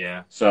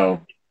 Yeah.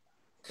 So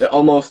it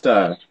almost,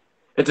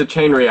 it's a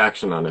chain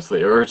reaction,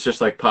 honestly, or it's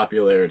just like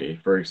popularity,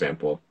 for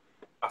example.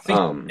 I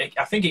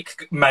think it's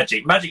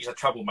Magic. Magic's a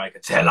troublemaker.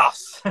 Tell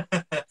us.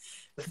 The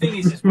thing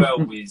is, as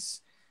well,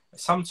 is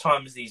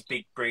sometimes these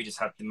big breeders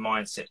have the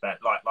mindset that,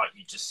 like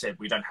you just said,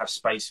 we don't have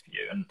space for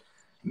you. And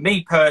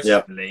me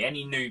personally,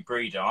 any new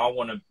breeder, I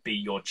want to be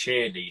your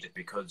cheerleader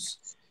because,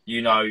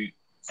 I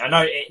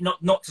know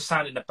not to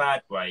sound in a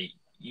bad way.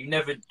 You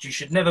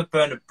should never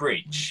burn a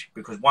bridge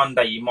because one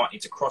day you might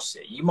need to cross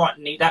it.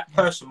 That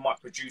person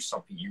might produce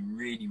something you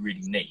really,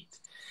 really need.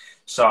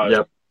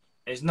 So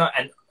there's no.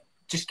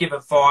 Just give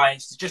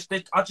advice.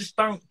 I just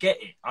don't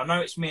get it. I know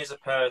it's me as a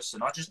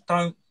person. I just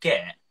don't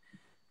get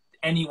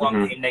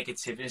anyone being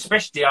negative. And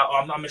especially,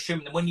 I'm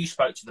assuming that when you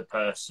spoke to the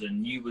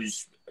person, you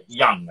was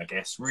young, I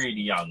guess,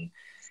 really young.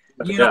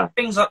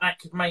 Things like that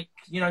could make,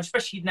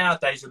 especially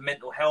nowadays with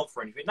mental health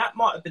or anything, that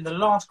might have been the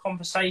last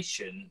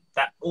conversation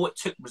that all it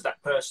took was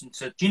that person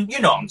to, you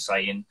know what I'm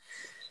saying?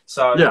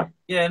 So,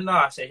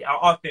 I say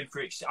I've been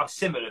through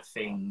similar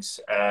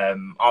things.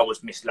 I was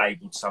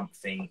mislabeled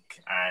something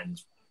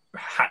and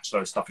hatched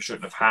those stuff I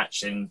shouldn't have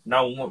hatched, and I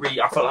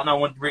felt like no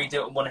one really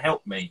didn't want to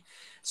help me,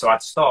 so I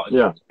had to start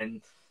again.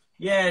 And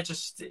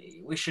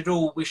we should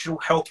all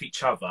help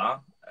each other.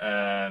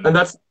 And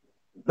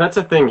that's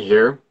a thing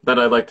here that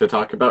I'd like to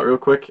talk about real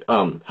quick.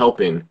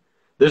 Helping.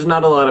 There's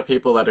not a lot of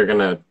people that are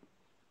gonna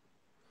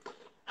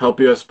help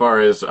you as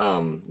far as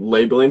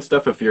labeling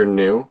stuff if you're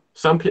new.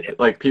 Some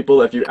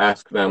people, if you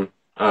ask them,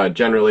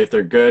 Generally, if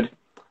they're good,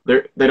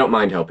 they don't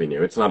mind helping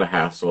you. It's not a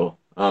hassle.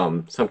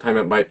 Sometimes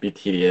it might be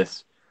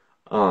tedious.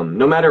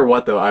 No matter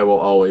what, though, I will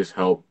always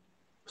help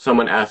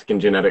someone asking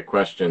genetic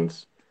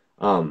questions.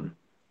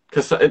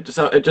 Because it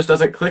just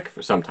doesn't click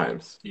for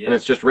sometimes, and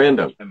it's just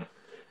random.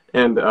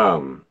 And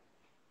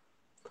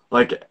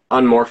like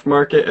on Morph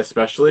Market,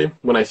 especially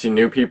when I see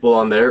new people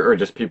on there or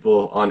just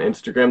people on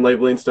Instagram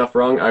labeling stuff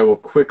wrong, I will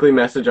quickly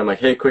message. I'm like,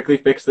 hey, quickly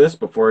fix this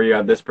before you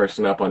have this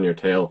person up on your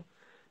tail,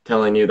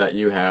 telling you that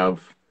you're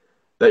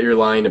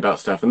lying about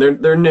stuff, and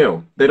they're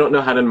new. They don't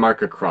know how to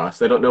mark a cross.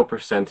 They don't know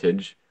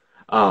percentage.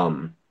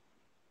 So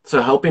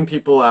helping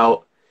people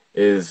out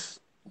is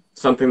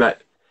something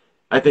that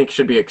I think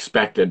should be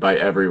expected by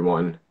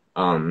everyone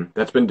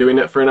that's been doing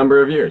it for a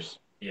number of years.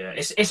 Yeah,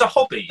 it's a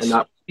hobby. It's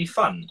be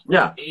fun.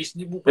 Yeah,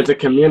 it's a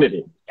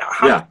community.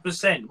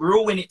 100%. We're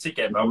all in it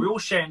together. We're all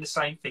sharing the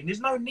same thing. There's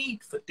no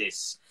need for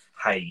this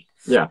hate.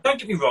 Yeah. Don't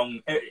get me wrong.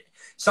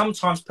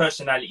 Sometimes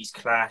personalities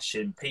clash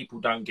and people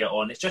don't get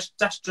on.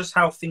 That's just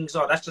how things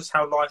are. That's just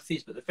how life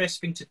is. But the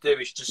best thing to do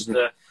is just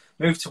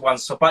move to one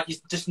side. But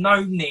there's just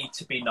no need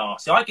to be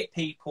nasty. I get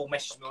people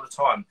message me all the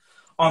time.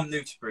 I'm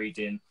new to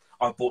breeding.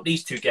 I bought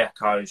these 2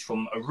 geckos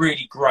from a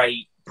really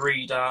great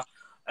breeder.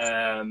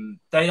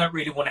 They don't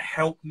really want to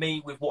help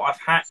me with what I've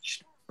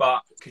hatched,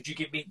 but could you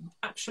give me?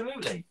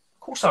 Absolutely, of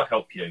course I'll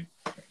help you.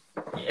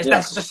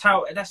 That's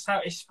how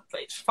it's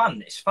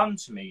fun. It's fun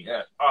to me.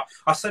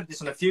 I said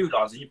this on a few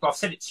lines, and I've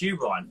said it to you,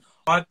 Ryan.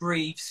 I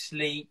breathe,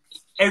 sleep,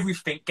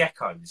 everything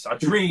geckos. I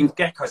dream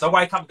geckos. I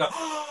wake up and go,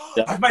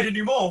 oh, I've made a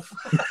new morph.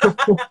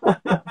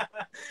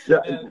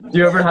 Do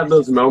you ever have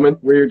those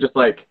moments where you're just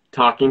like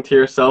talking to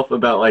yourself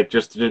about like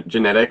just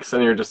genetics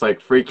and you're just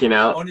like freaking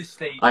out?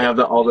 Honestly, I have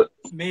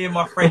me and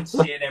my friends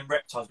CNN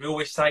reptiles, we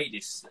always say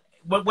this.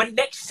 When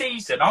next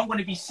season I'm going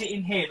to be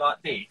sitting here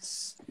like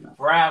this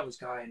for hours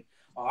going,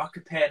 oh, I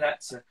compare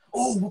that to,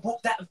 oh,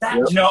 what that. Yep.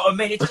 Do you know what I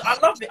mean? I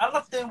love it. I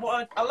love doing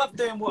what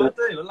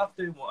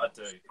I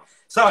do.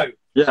 So,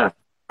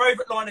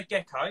 favorite line of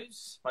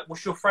geckos? Like,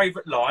 what's your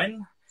favorite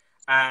line?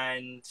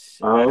 And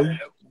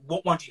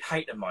what one do you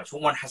hate the most?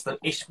 What one has the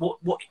ish? What?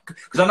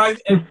 Because I know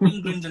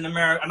England and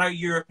America, I know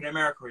Europe and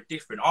America are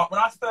different. When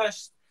I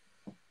first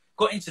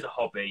got into the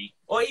hobby,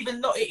 or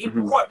even not,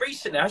 quite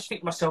recently, I just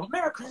think to myself,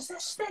 Americans,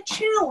 they're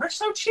chill. They're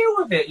so chill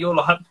with it. You're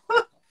like,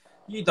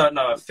 you don't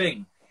know a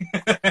thing.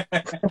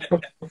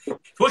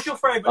 What's your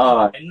favourite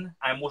line,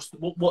 and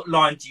what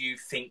line do you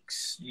think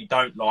you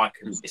don't like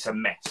and it's a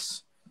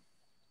mess?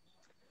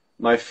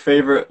 My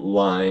favourite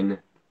line,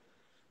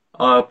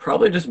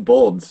 probably just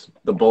bolds.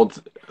 The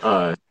bolds,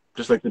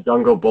 just like the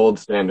jungle bold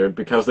standard,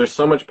 because there's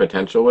so much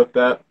potential with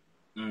that.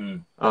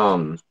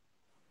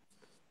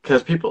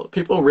 Because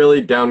people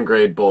really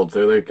downgrade bolds.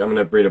 They're like, I'm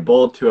gonna breed a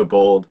bold to a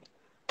bold,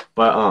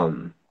 but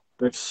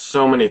there's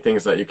so many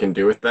things that you can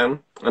do with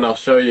them, and I'll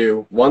show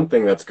you one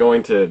thing that's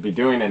going to be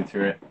going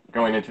into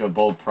a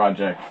bold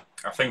project.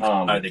 I think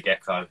I know the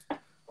gecko.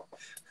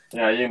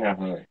 Yeah, you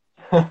know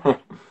him.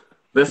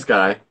 This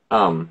guy,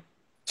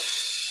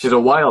 he's a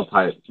wild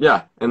type.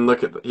 Yeah, and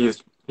look at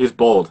he's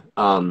bold.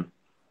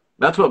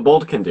 That's what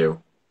bold can do.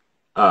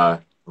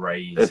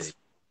 Crazy.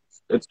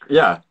 It's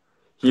yeah.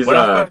 He's when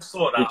I first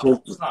saw that, I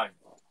thought snow.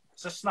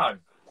 It's a snow.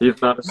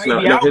 He's not a snow.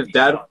 No, his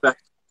dad.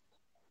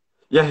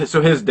 Yeah,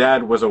 so his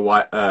dad was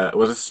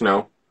a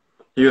snow.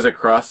 He was a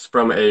cross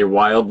from a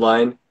wild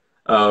line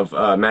of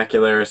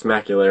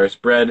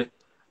macularis bred,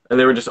 and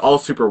they were just all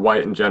super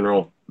white in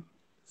general.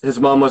 His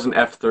mom was an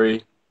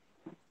F3,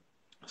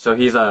 so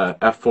he's a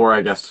F4,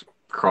 I guess,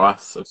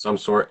 cross of some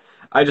sort.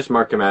 I just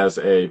mark him as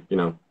a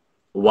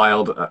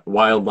wild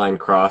line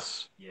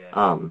cross.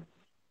 Yeah.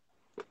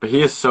 But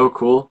he is so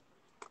cool.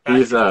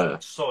 He's a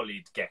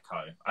solid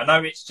gecko. I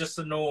know it's just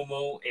a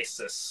normal. It's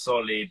a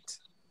solid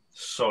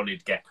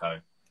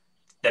gecko.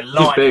 The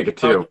line he's big is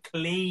so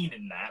clean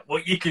in that.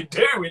 What you can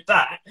do with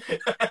that?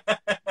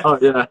 Oh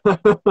yeah.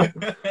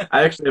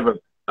 I actually have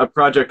a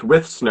project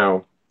with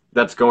Snow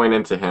that's going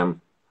into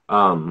him,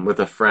 with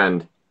a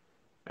friend,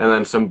 and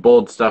then some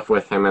bold stuff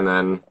with him, and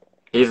then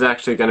he's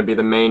actually going to be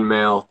the main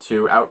male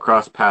to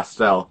outcross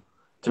pastel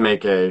to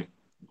make a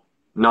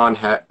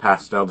non-het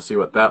pastel to see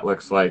what that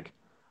looks like.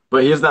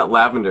 But he has that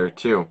lavender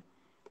too,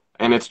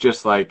 and it's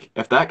just like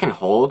if that can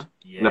hold.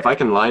 Yeah. And if I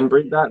can line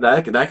breed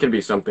that could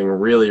be something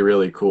really,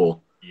 really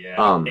cool.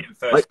 Yeah.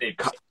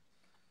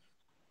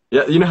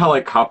 Yeah, you know how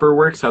like copper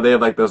works? How they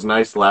have like those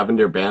nice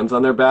lavender bands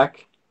on their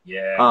back?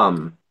 Yeah.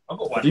 I've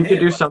got one if you could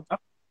do something.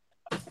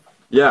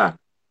 Yeah.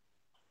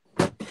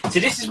 So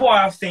this is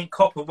why I think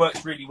copper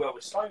works really well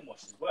with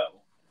Stonewash as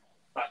well.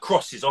 Like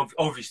crosses,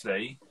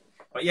 obviously.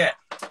 But yeah.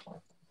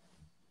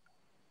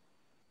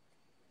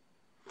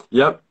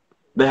 Yep.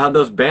 They had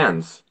those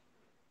bands.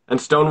 And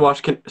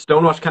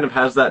Stonewash kind of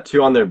has that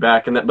too on their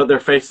back, but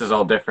their face is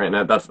all different.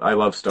 And I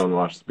love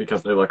Stonewash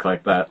because they look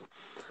like that.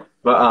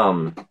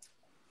 But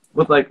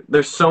with like,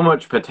 there's so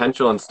much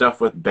potential and stuff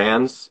with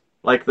bands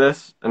like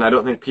this, and I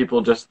don't think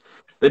people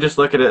they just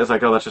look at it as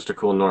like, oh, that's just a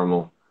cool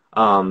normal.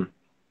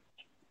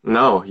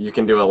 No, you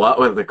can do a lot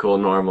with the cool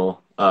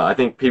normal. I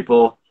think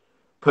people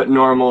put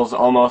normals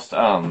almost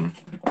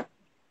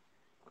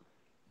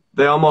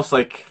they almost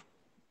like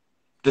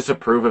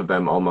disapprove of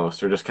them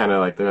almost, or just kind of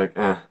like they're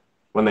like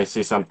when they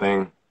see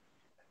something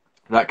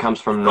that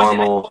comes from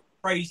normal.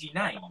 Crazy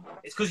name.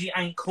 It's because it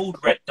ain't called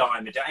red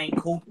diamond. It ain't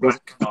called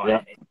black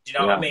diamond. Yeah. Do you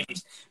know what I mean?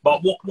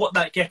 But what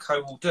that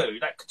gecko will do,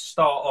 that could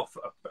start off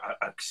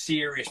a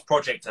serious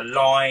project, a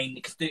line.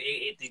 It could do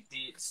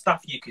the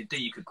stuff you could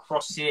do. You could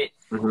cross it.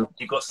 Mm-hmm.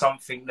 You've got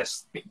something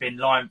that's been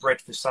line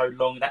bred for so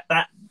long.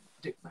 That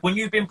when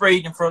you've been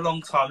breeding for a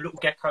long time, little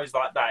geckos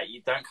like that,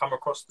 you don't come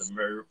across them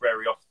very,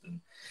 very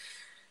often.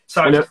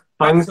 So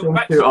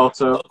back to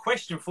also a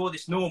question for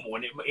this normal,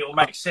 and it will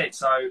make sense.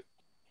 So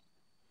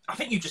I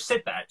think you just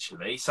said that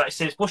actually. So it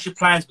says, "What's your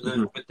plans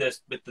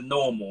with the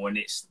normal?" And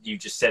you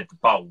just said the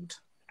bold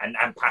and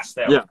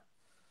pastel. Yeah.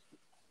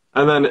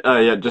 And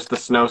then just the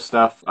snow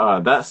stuff.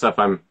 That stuff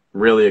I'm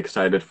really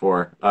excited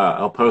for.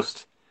 I'll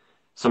post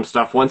some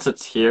stuff once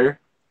it's here.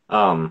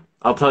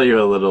 I'll tell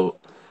you a little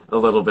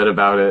bit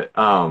about it.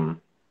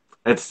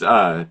 It's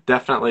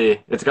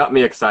definitely it's got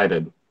me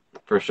excited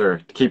for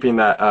sure. Keeping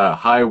that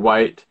high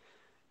white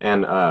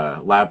and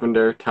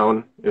lavender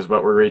tone is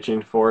what we're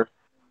reaching for.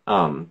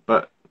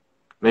 But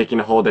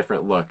making a whole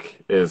different look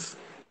is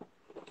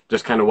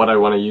just kind of what I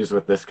want to use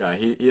with this guy.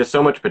 He has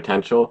so much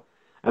potential,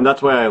 and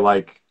that's why I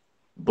like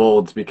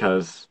bolds,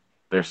 because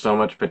there's so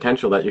much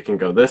potential that you can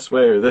go this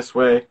way or this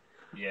way.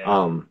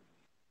 Yeah.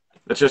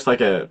 It's just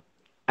like a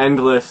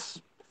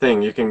endless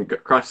thing. You can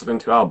cross it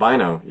into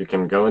albino. You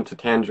can go into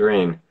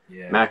tangerine.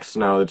 Yeah. Max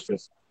snow.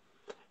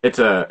 It's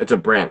a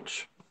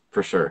branch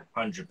for sure.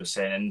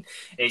 100%. And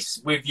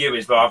it's with you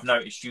as well. I've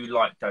noticed you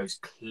like those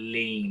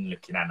clean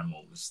looking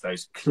animals,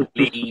 those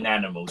clean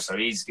animals. So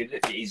he's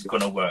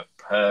going to work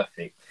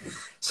perfect.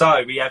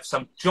 So we have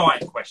some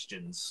giant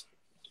questions.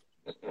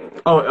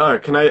 Oh,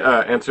 can I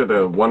answer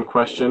the one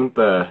question,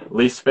 the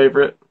least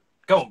favorite?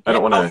 Go on. I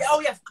don't want to. Oh,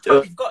 yeah.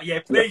 You've got. Yeah,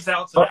 please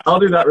answer that. I'll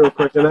do that real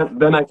quick, and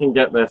then I can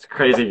get this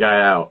crazy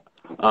guy out.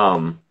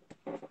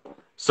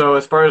 So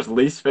as far as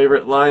least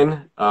favorite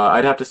line,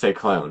 I'd have to say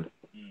clown.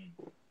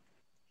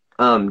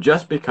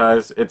 Just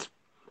because it's,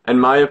 in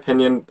my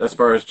opinion, as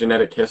far as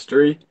genetic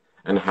history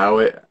and how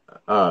it,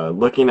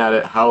 looking at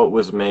it, how it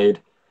was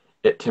made,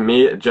 to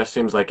me it just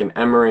seems like an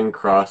Emmering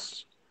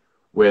cross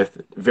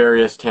with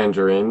various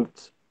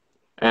tangerines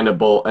and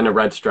a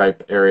red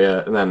stripe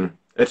area, and then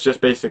it's just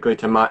basically,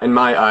 in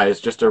my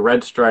eyes, just a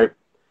red stripe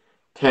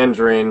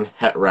tangerine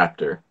het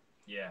raptor.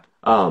 Yeah.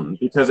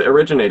 Because it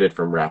originated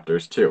from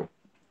raptors too.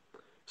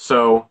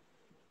 So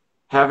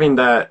having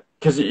that,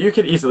 because you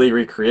could easily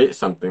recreate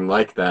something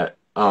like that.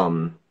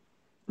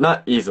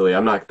 Not easily.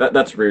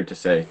 That's rude to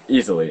say.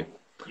 Easily.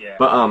 Yeah.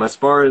 But as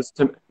far as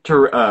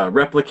to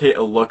replicate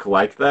a look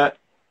like that,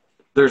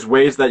 there's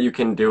ways that you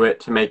can do it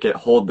to make it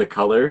hold the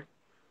color.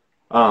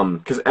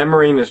 Because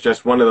Emerine is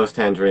just one of those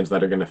tangerines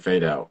that are going to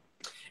fade out.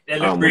 They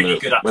look really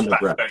good up to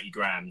about 30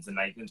 grams, and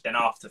then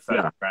after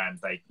 30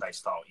 grams, they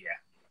start,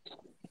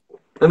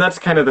 And that's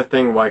kind of the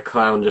thing why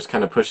clown just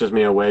kind of pushes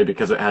me away,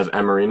 because it has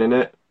Emerine in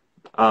it.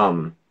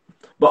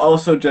 But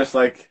also just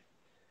like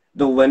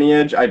the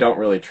lineage, I don't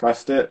really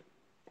trust it.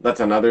 That's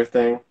another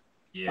thing.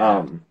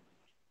 Yeah.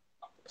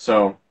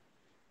 So,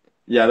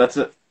 yeah, that's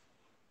it.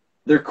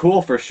 They're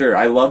cool for sure.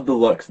 I love the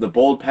looks, the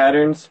bold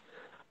patterns.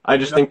 I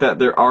just think that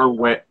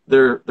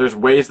there's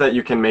ways that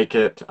you can make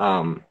it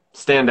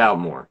stand out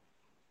more.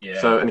 Yeah.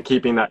 So, and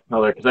keeping that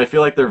color, because I feel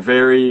like they're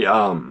very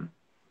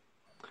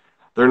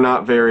they're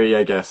not very,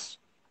 I guess,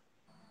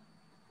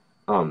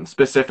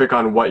 specific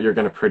on what you're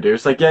going to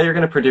produce. Like, yeah, you're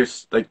going to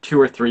produce like 2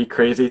 or 3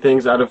 crazy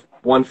things out of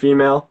one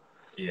female.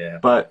 Yeah.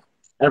 But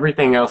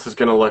everything else is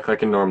going to look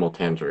like a normal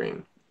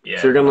tangerine.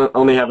 Yeah. So you're going to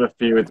only have a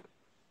few.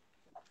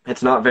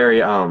 It's not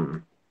very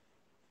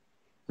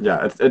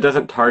it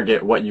doesn't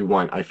target what you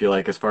want, I feel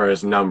like, as far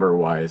as number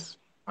wise.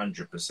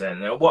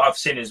 100%. What I've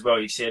seen as well,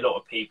 you see a lot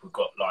of people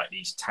got like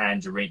these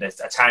tangerine. There's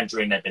a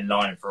tangerine they've been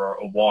lining for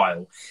a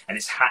while, and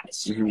it's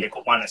hatched. Mm-hmm. They've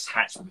got one that's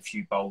hatched with a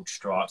few bold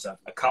stripes, a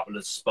couple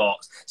of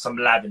spots, some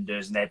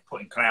lavenders, and they're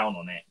putting clown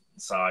on it.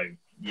 So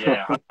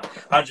yeah,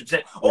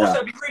 100%. Also,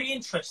 it'd be really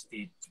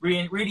interesting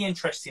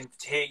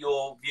to hear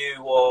your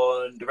view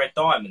on the red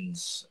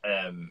diamonds,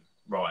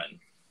 Ryan.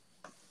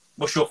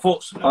 What's your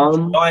thoughts on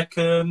them? Do you like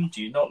them?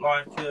 Do you not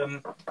like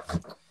them?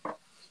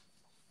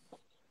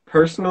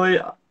 Personally,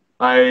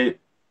 I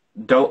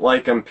don't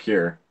like them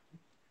pure.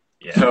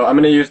 Yeah. So I'm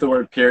going to use the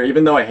word pure,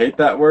 even though I hate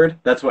that word.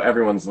 That's what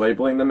everyone's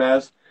labeling them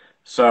as.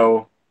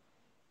 So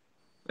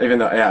even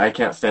though, I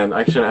shouldn't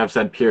have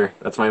said pure.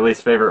 That's my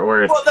least favorite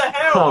word. What the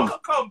hell? I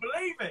can't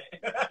believe it.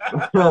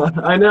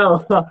 I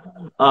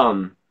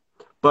know.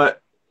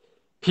 But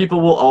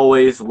people will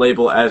always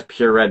label as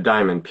pure red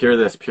diamond, pure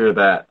this, pure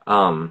that.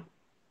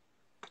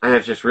 And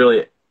it's just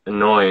really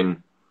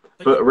annoying.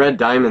 But red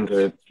diamonds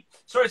are...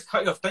 Sorry to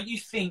cut you off. Don't you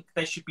think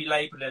they should be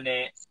labelling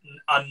it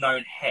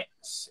unknown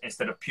hets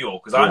instead of pure?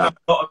 Because I know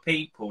a lot of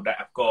people that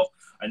have got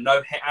a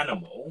no het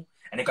animal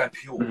and they're going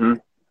pure. Mm-hmm.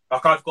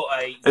 Like I've got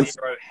a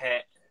 0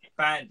 het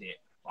bandit.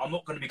 I'm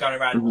not going to be going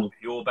around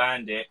pure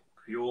bandit,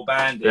 pure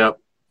bandit. Yep.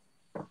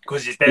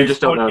 Because You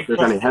just don't know if there's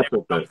any hets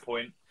with it.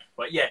 Point.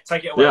 But yeah,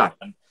 take it away. Yeah.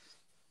 Then.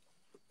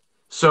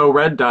 So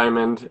red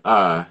diamond,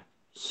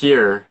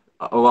 here,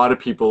 a lot of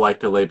people like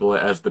to label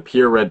it as the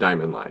pure red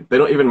diamond line. They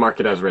don't even mark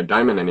it as red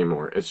diamond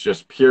anymore. It's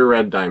just pure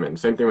red diamond.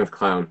 Same thing with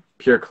clown,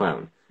 pure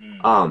clown.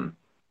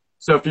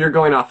 So if you're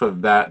going off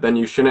of that, then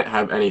you shouldn't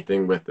have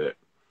anything with it.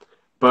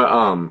 But,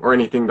 or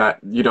anything that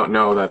you don't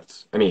know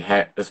that's any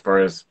het, as far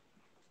as,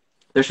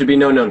 there should be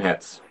no known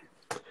hets.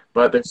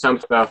 But there's some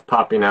stuff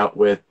popping out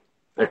with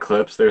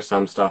Eclipse. There's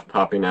some stuff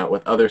popping out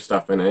with other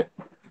stuff in it.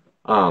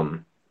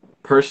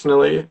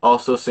 Personally,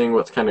 also seeing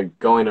what's kind of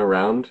going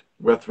around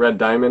with red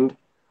diamond.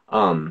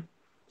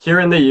 Here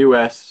in the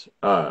U.S.,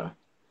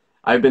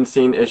 I've been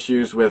seeing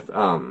issues with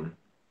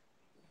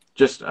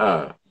just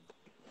how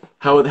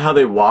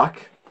they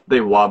walk. They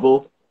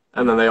wobble,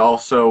 and then they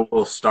also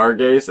will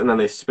stargaze, and then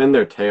they spin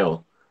their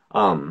tail.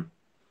 And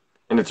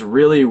it's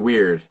really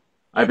weird.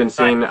 I've been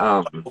seeing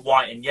like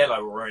white and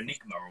yellow or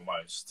Enigma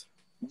almost.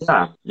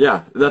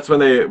 Yeah. That's when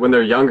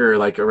they're younger,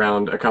 like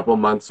around a couple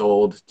months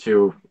old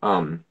to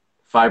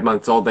 5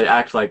 months old, they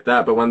act like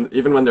that. But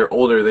even when they're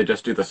older, they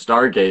just do the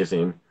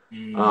stargazing.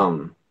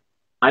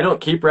 I don't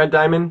keep red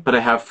diamond, but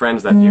I have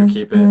friends that do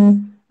keep it,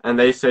 and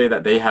they say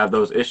that they have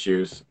those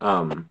issues.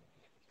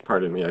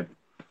 Pardon me,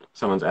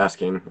 someone's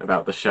asking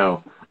about the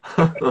show.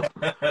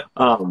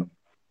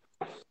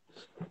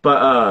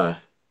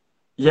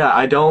 Yeah,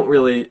 I don't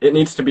really. It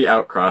needs to be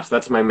outcrossed.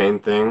 That's my main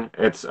thing.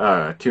 It's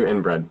too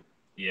inbred.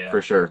 Yeah,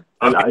 for sure.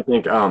 And I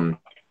think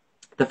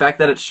the fact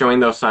that it's showing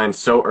those signs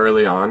so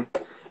early on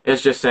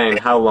is just saying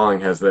how long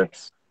has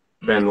this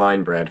been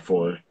line bred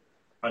for.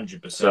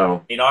 100%.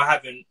 So, I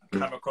haven't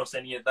come across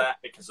any of that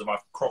because I've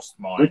crossed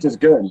mine. Which is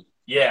good.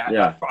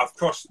 Yeah. I've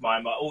crossed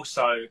mine, but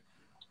also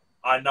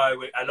I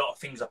know a lot of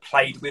things are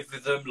played with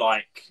them.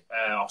 Like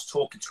I was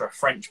talking to a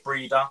French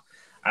breeder,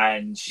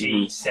 and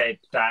she said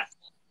that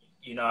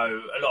a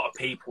lot of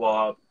people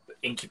are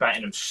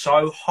incubating them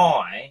so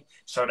high,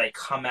 so they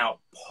come out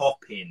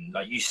popping.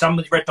 Like some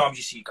of the red diamonds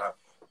you see, you go,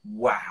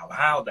 wow,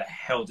 how the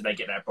hell did they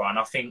get that bright? And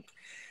I think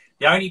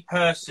the only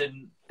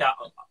person that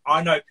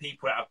I know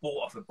people that have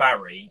bought off of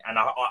Barry, and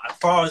as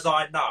far as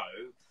I know,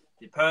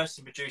 the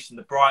person producing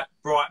the bright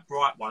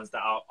ones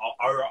that are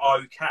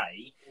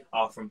okay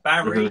are from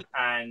Barry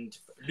and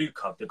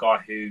Luca, the guy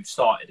who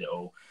started it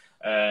all.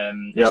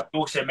 He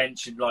also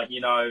mentioned,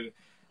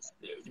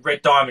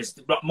 red diamonds,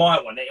 like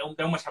my one, they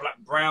almost have like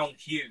brown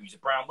hues.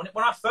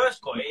 When I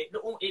first got it,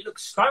 it looked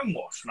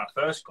stonewashed when I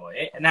first got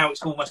it, and now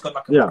it's almost got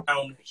like a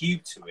brown hue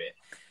to it.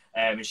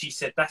 And she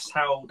said that's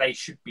how they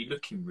should be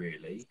looking,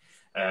 really.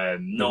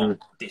 Not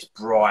this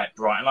bright.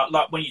 And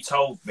like when you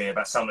told me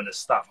about some of the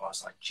stuff, I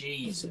was like,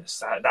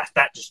 Jesus,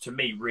 that just to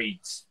me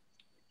reads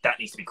that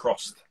needs to be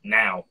crossed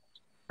now.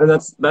 And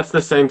that's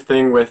the same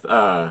thing with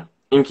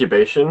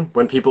incubation.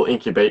 When people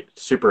incubate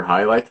super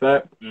high like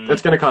that,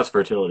 it's going to cause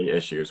fertility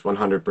issues,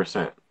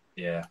 100%.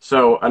 Yeah.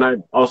 So, and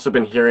I've also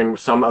been hearing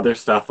some other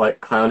stuff like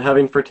clown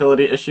having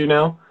fertility issue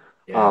now.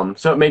 Yeah.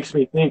 So it makes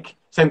me think,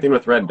 same thing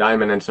with red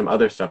diamond and some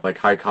other stuff like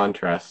high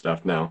contrast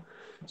stuff now.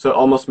 So it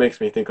almost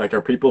makes me think, like,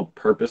 are people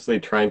purposely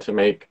trying to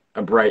make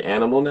a bright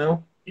animal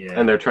now? Yeah.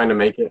 And they're trying to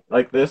make it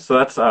like this? So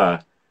that's,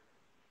 I've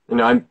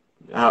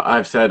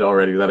said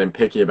already that I'm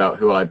picky about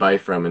who I buy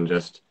from and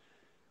just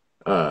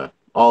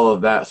all of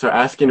that. So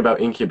asking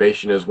about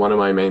incubation is one of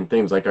my main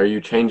things. Like, are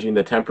you changing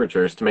the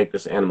temperatures to make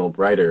this animal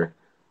brighter?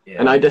 Yeah.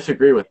 And I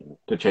disagree with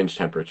to change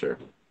temperature.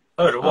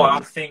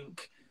 I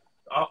think,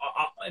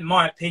 in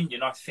my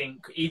opinion, I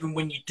think even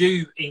when you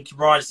do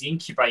rise the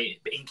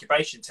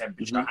incubation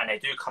temperature and they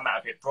do come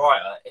out a bit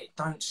brighter, it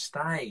don't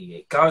stay.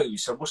 It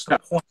goes. So what's the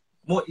point?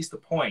 What is the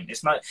point?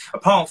 It's no,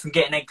 apart from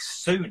getting eggs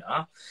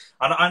sooner.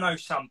 I know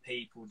some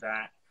people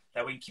that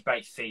they'll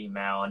incubate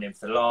female, and then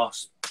for the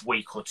last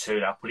week or two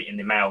they'll put it in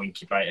the male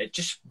incubator.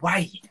 Just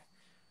wait.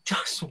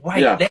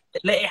 Yeah.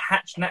 Let it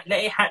hatch. Let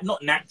it hatch,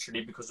 not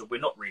naturally, because we're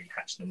not really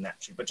hatching them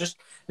naturally, but just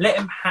let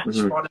them hatch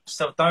by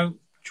themselves. Don't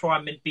try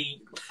and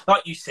be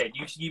like you said.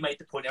 You made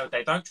the point the other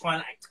day. Don't try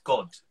and act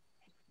God.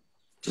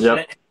 Just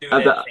let them do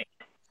their thing.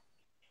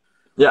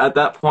 Yeah, at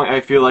that point,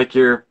 I feel like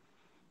you're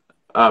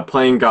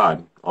playing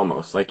God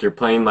almost. Like you're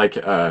playing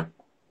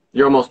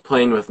you're almost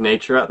playing with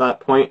nature at that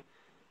point.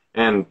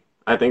 And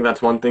I think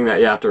that's one thing that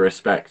you have to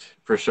respect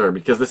for sure,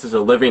 because this is a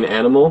living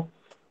animal.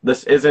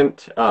 This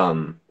isn't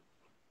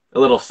a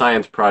little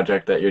science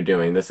project that you're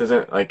doing. This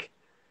isn't like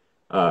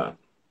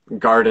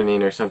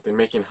gardening or something,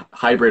 making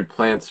hybrid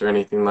plants or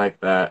anything like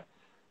that.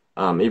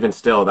 Even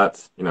still,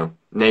 that's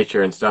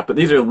nature and stuff. But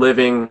these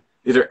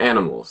are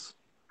animals.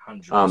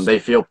 100%. They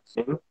feel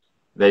pain.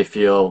 They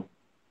feel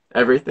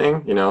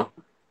everything.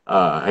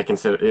 I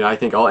consider. I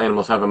think all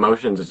animals have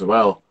emotions as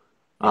well.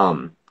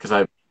 Because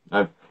I've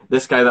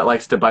this guy that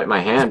likes to bite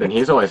my hand, and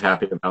he's always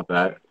happy about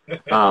that.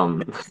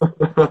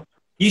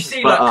 You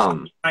see,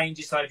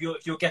 changes. So if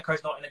your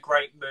gecko's not in a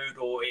great mood,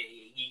 or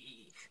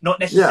not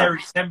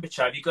necessarily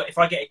temperature. If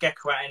I get a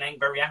gecko out and ain't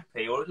very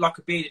happy, or like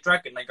a bearded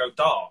dragon, they go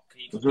dark.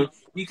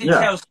 You can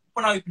tell.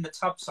 Someone open the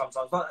tub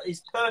sometimes. Like,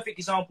 it's perfect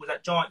example of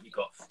that giant you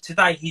got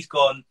today. He's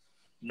gone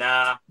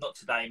nah, not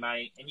today,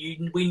 mate. And you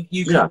can read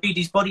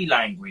his body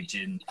language,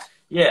 and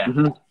yeah.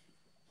 Mm-hmm.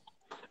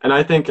 And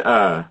I think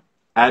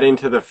adding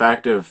to the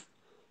fact of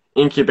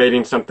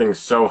incubating something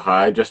so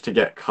high just to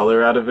get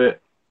color out of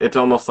it, it's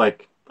almost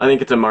like, I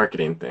think it's a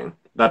marketing thing.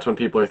 That's when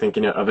people are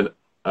thinking of an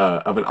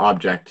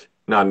object,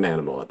 not an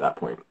animal at that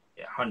point.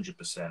 Yeah,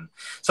 100%.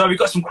 So we've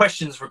got some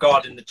questions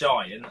regarding the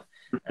giant.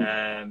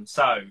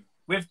 So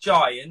with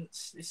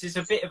giants, this is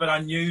a bit of an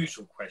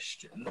unusual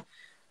question.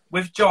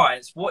 With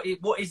giants, what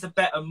is the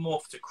better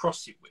morph to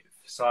cross it with?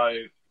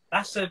 So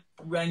that's a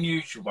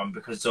unusual one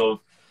because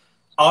of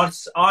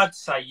I'd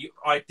say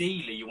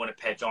ideally you want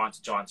to pair giant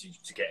to giant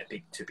to get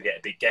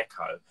a big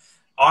gecko.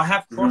 I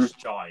have crossed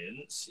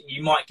giants.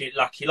 You might get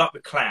lucky, like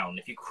with clown.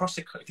 If you cross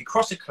a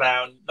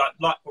clown,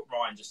 like what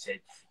Ryan just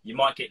said, you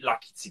might get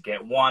lucky to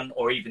get one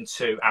or even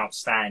two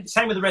outstanding.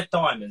 Same with the red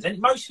diamonds. And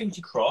most things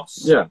you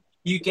cross,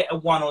 you get a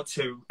one or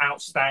two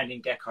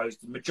outstanding geckos.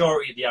 The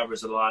majority of the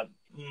others are like,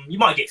 you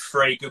might get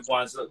three good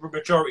ones. The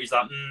majority is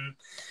like,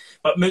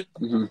 But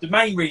the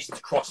main reason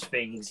to cross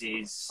things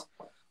is,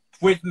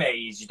 with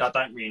me, is I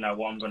don't really know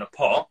what I'm going to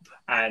pop.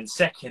 And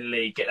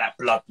secondly, get that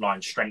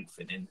bloodline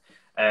strengthening.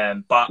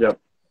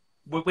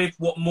 With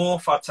what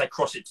morph, I'd say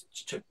cross it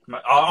to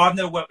I've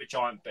never worked with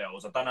giant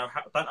bells. I don't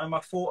know my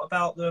thought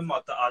about them.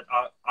 I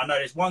know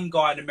there's one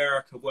guy in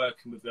America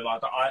working with them.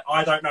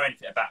 I don't know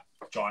anything about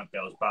giant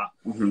bells, but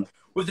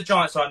with the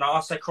giants, I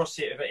say cross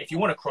it. If you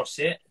want to cross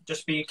it,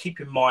 just keep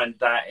in mind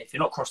that if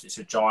you're not crossing it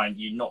to a giant,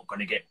 you're not going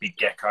to get big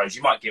geckos.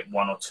 You might get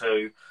one or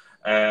two,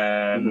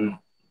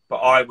 but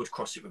I would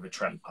cross it with a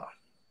tremper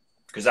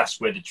because that's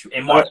where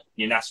in my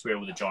opinion, that's where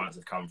all the giants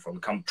have come from.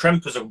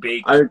 Trempers are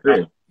big. I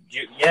agree. Do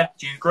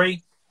you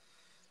agree?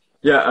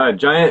 Yeah,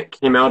 Giant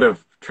came out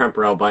of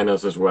Tremper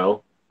albinos as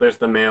well. There's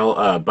the male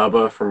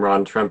Bubba from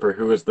Ron Tremper,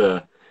 who is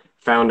the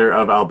founder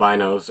of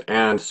albinos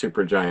and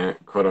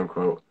Supergiant, quote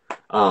unquote.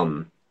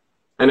 And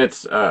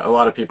it's a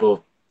lot of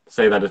people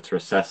say that it's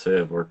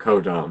recessive or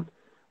codom.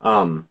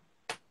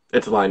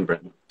 It's line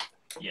bred.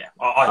 Yeah,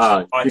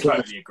 I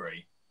totally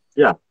agree.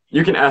 Yeah,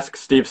 you can ask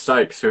Steve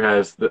Sykes, who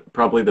has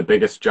probably the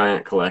biggest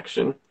giant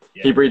collection.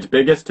 Yeah. He breeds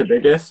biggest to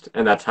biggest,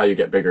 and that's how you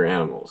get bigger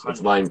animals. 100%.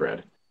 It's line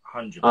bred.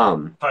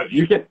 100%. Totally.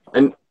 You can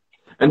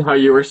and how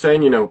you were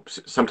saying,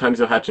 sometimes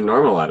you'll hatch a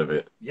normal out of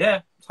it.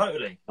 Yeah,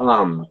 totally.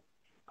 I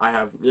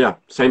have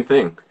same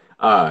thing.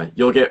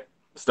 You'll get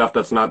stuff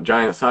that's not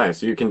giant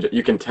size. You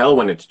can tell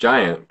when it's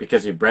giant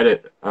because you bred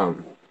it.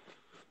 And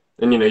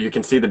you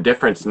can see the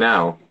difference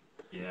now.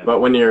 Yeah. But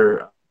when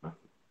you're,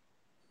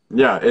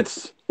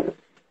 it's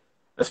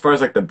as far as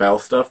like the bell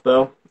stuff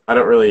though, I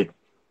don't really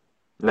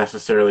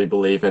necessarily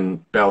believe in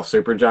Bell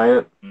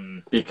Supergiant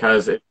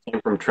because it came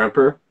from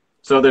Tremper,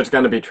 so there's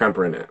going to be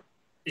Tremper in it.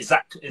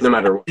 No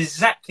matter what.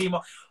 Exactly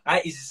my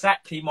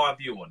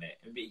view on it.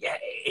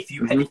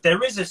 If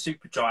there is a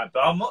Supergiant, but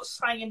I'm not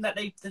saying that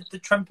the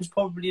Trempers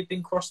probably have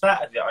been crossed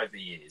out of it over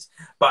years.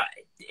 But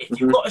if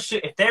you've got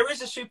if there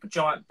is a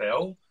Supergiant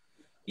Bell,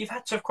 you've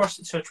had to have crossed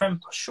it to a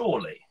Tremper,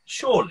 surely.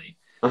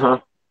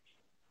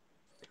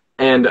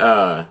 And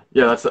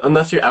that's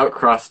unless you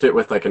outcrossed it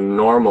with like a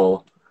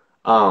normal.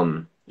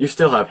 You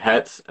still have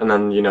hets, and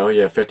then you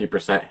have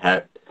 50%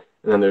 het,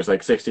 and then there's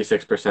like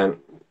 66%.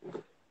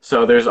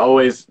 So there's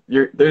always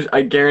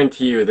I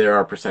guarantee you there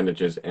are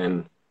percentages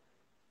in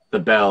the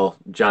Bell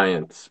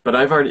Giants, but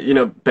I've already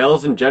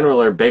bells in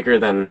general are bigger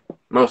than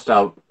most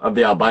of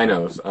the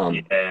albinos.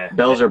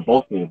 Bells are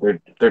bulky,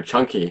 they're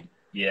chunky.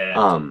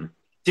 Yeah.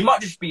 It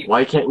might just be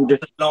why can't you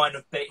just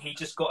he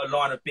just got a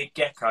line of big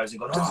geckos and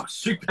gone,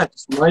 super.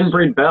 Just line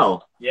breed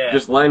Bell. Yeah.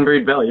 Just line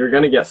breed Bell. You're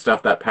gonna get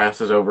stuff that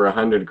passes over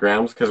 100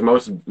 grams because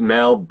most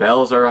male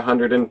bells are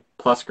 100 and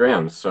plus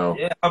grams. So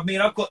yeah, I mean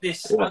I've got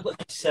this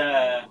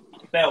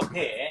bell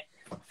here.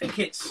 I think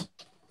it's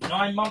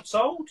 9 months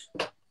old,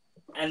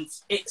 and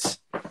it's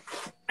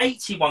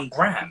 81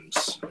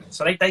 grams.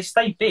 So they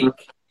stay big.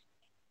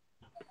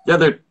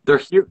 Yeah, they're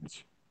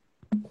huge.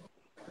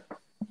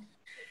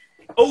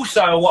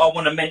 Also, what I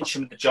want to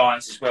mention with the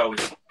Giants as well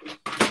is,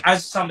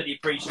 as somebody who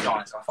breeds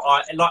Giants,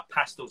 I like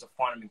pastels. I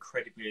find them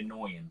incredibly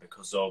annoying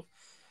because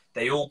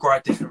they all grow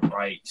at different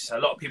rates. So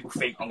a lot of people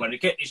think, I'm going to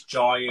get this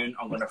giant,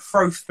 I'm going to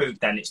throw food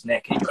down its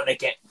neck, and it's going to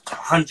get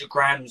 100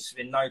 grams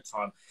in no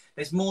time.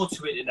 There's more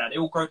to it than that. They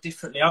all grow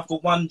differently. I've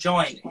got one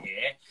giant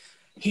here.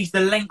 He's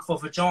the length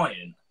of a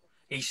giant.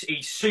 He's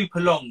super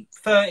long,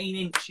 13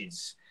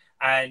 inches.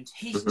 And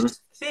he's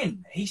just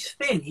thin. He's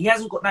thin. He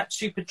hasn't got that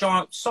super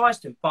giant size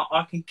to him. But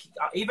I can,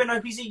 even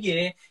though he's a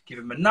year, give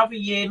him another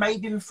year,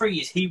 maybe even 3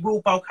 years, he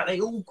will bulk out. They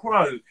all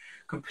grow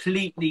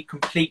completely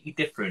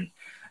different.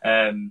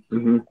 Do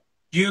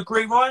you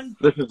agree, Ryan?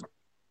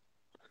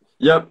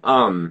 Yep.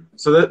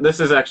 So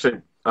this is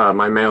actually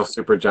my male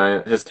super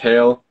giant. His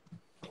tail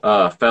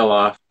fell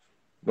off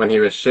when he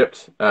was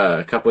shipped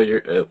a couple of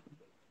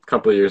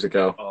years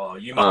ago. Oh,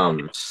 you must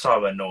be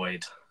so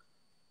annoyed.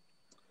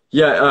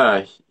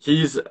 Yeah,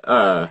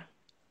 it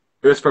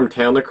was from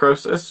tail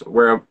necrosis,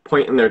 where a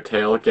point in their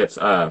tail gets,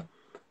 the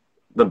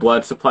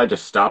blood supply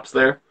just stops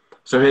there.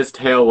 So his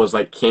tail was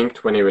like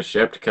kinked when he was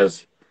shipped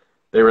because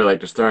they were like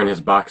just throwing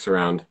his box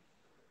around,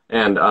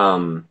 and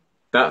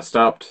that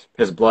stopped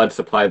his blood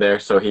supply there.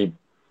 So he,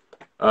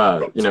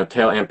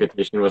 tail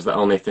amputation was the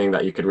only thing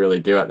that you could really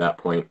do at that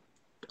point,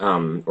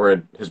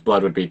 or his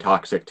blood would be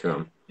toxic to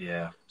him.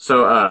 Yeah.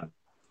 So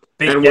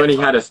and when he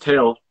had his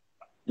tail,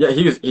 yeah,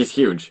 he's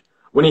huge.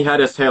 When he had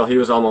his tail, he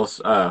was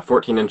almost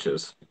 14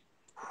 inches.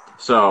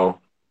 So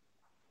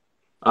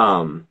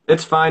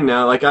it's fine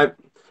now. Like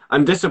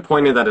I'm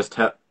disappointed that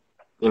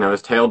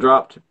his tail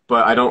dropped,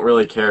 but I don't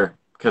really care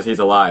because he's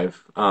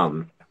alive.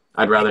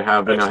 I'd rather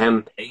have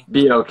him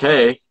be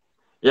okay.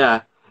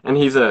 Yeah, and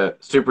he's a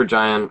super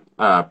giant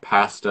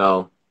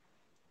pastel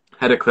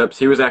head eclipse.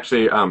 He was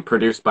actually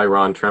produced by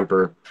Ron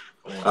Tremper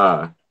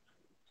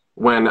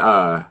when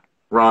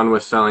Ron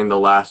was selling the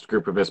last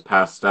group of his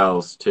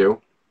pastels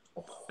too.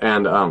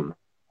 And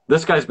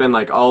this guy's been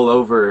like all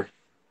over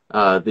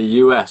the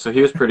U.S. So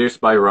he was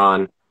produced by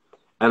Ron,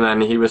 and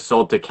then he was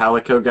sold to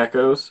Calico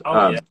Geckos.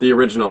 The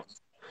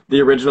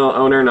original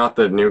owner, not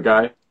the new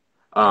guy.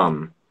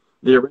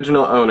 The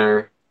original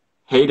owner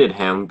hated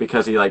him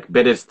because he like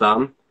bit his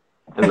thumb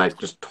and like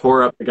just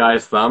tore up the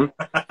guy's thumb,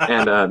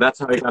 and that's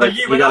how he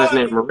got his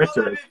name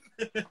Richard.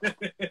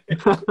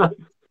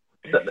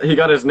 He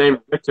got his name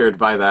Richard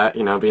by that,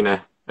 being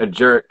a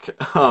jerk.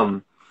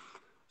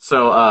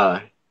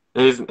 So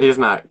he's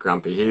not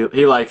grumpy.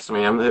 He likes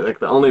me. I'm like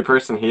the only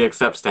person he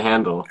accepts to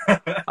handle.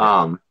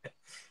 I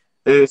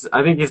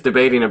think he's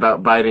debating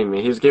about biting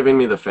me. He's giving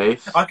me the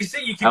face. I can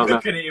see you keep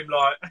looking at him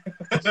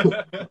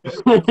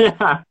like.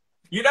 Yeah.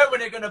 You know when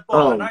they're going to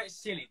bite. I know it's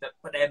silly,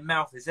 but their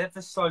mouth is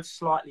ever so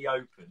slightly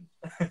open.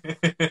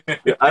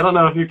 I don't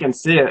know if you can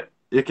see it.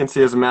 You can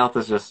see his mouth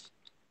is just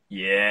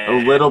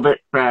a little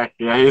bit cracked.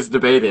 Yeah, he's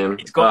debating.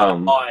 He's got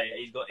that eye.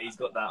 He's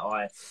got that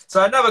eye.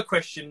 So another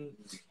question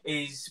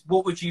is,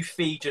 what would you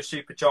feed your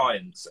super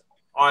giants?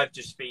 I've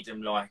just feed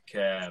them like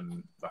a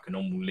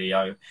normal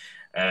Leo.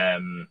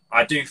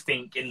 I do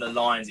think in the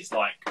lines it's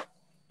like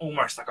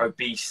almost like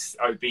obese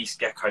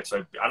gecko.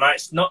 So I know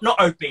it's not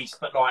obese,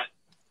 but like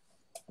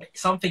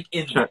something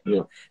in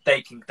them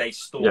they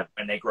store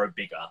and they grow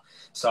bigger.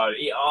 So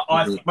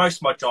I think most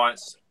of my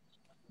giants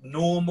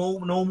normal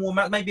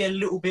amount, maybe a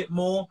little bit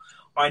more.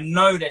 I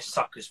know they're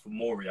suckers for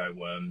Morio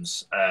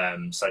worms,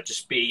 so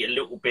just be a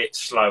little bit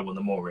slow on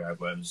the Morio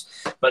worms.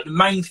 But the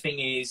main thing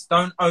is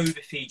don't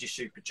overfeed your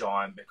super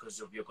giant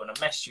because you're going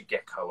to mess your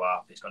gecko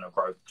up. It's going to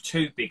grow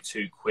too big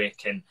too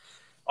quick, and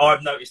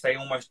I've noticed they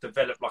almost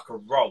develop like a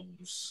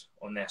rolls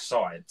on their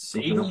sides,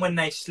 even when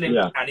they slim.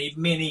 Yeah. And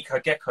even me and Eco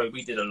Gecko,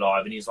 we did a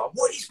live, and he's like,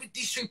 "What is with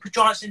these super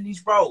giants in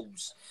these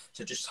rolls?"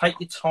 So just take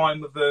your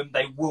time with them.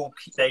 They will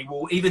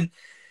even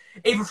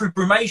through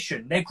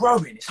brumation, they're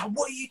growing. It's like,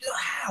 what are you doing?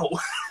 How?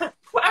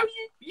 How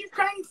you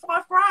gained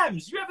 5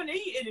 grams? You haven't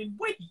eaten in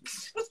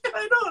weeks. What's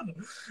going on?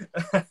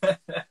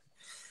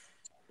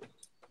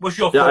 What's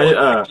your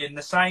thought? In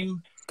the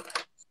same?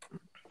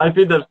 I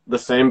feed the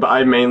same, but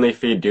I mainly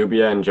feed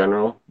dubia in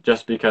general,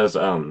 just because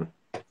I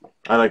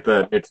like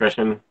the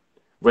nutrition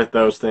with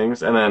those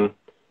things, and then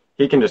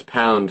he can just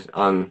pound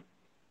on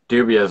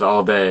dubias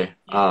all day.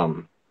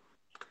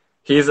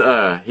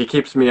 He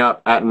keeps me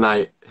up at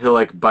night. He'll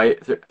like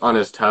bite on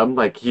his tub,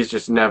 like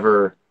he's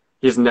never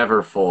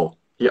full.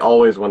 He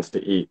always wants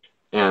to eat,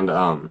 and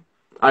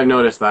I've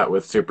noticed that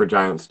with super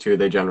giants too.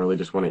 They generally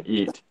just want to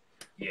eat.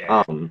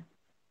 Yeah.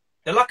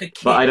 They're like a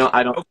kid. But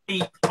I don't They'll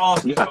keep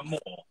asking for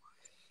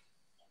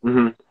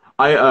more.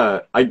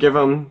 I give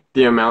them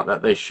the amount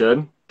that they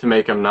should to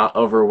make them not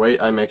overweight.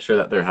 I make sure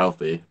that they're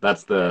healthy.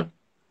 That's what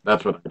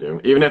I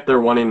do. Even if they're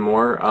wanting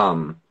more,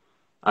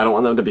 I don't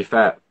want them to be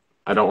fat.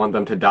 I don't want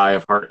them to die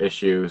of heart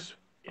issues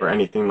or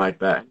anything like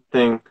that.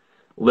 Anything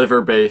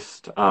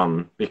liver-based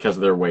because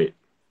of their weight.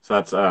 So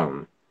that's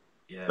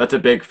a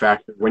big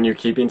factor. When you're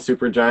keeping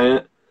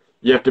supergiant,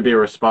 you have to be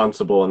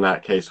responsible in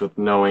that case with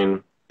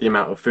knowing the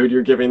amount of food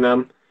you're giving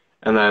them,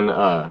 and then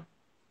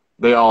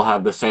they all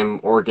have the same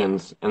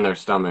organs in their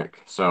stomach,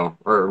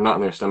 or not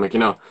in their stomach,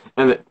 and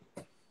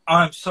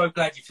I'm so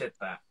glad you said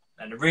that.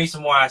 And the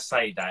reason why I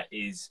say that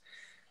is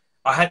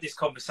I had this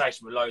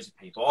conversation with loads of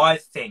people. I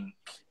think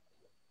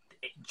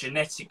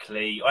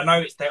genetically, I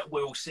know it's that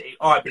we'll see.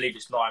 I believe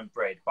it's lion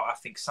bred, but I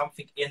think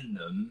something in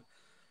them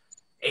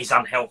is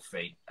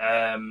unhealthy.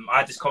 I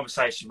had this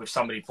conversation with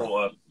somebody who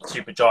bought a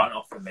super giant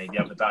off of me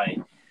the other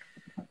day,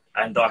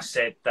 and I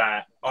said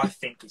that I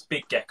think it's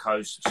big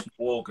geckos,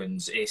 small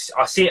organs.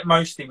 I see it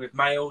mostly with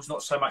males,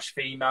 not so much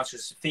females,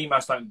 because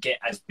females don't get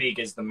as big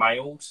as the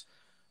males.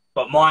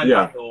 But my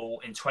male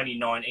in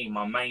 2019,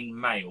 my main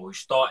male who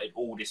started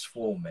all this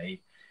for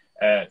me,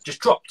 just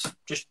dropped.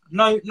 Just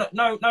no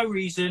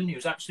reason. He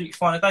was absolutely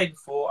fine the day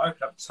before.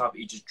 Opened up the tub,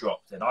 he just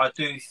dropped. And I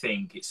do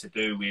think it's to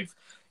do with,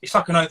 it's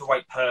like an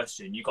overweight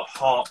person. You've got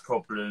heart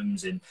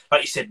problems and,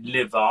 like you said,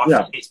 liver. I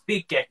think it's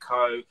big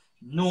gecko,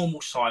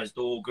 normal sized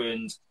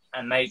organs,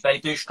 and they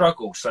do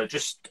struggle. So I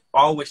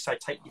always say,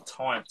 take your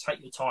time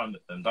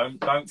with them.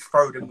 Don't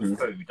throw them with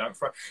food.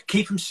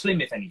 Keep them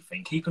slim, if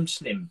anything. Keep them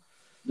slim.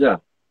 Yeah.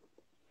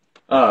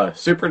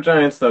 Super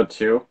giants though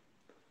too.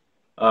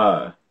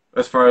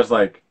 As far as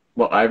like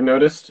what I've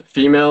noticed,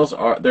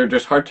 they're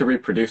just hard to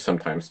reproduce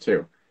sometimes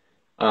too.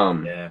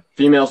 Yeah.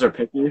 Females are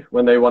picky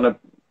when they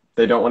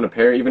don't want to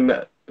pair,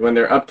 when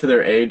they're up to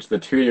their age, the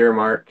 2 year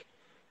mark,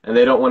 and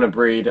they don't want to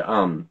breed.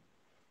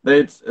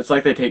 It's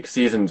like they take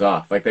seasons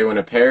off. Like they want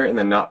to pair and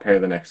then not pair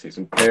the next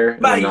season, pair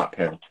and then Mate, not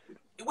pair.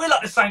 we're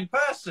like the same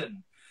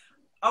person.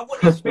 I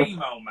want this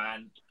female,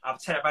 man.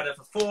 I've had her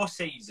for 4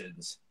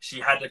 seasons. She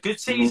had a good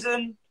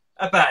season,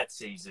 a bad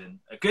season,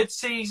 a good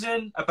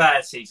season, a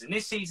bad season.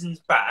 This season's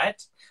bad.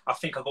 I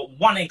think I got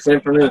 1 egg.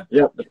 Same for me.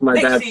 Yep, it's my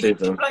Next bad season,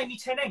 season. you play me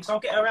 10 eggs. I'll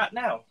get her out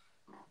now.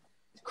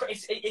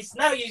 It's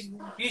now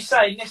you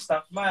saying this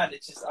stuff, man.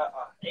 It's just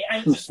it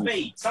ain't for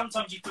speed.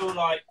 Sometimes you feel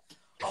like,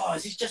 oh,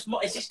 is this just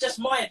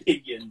my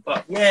opinion?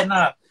 But yeah,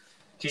 no,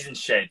 she's in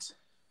shed.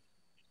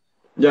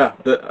 Yeah,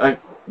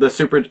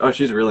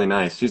 she's really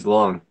nice. She's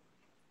long.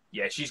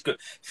 Yeah, she's good.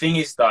 Thing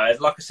is, though,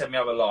 like I said in my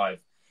other live,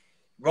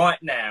 right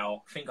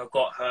now, I think I've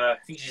got her.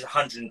 I think she's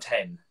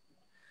 110.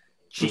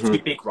 She's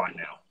too big right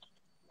now.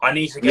 I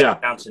need to get her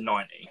down to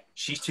 90.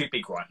 She's too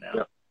big right now.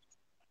 Yeah.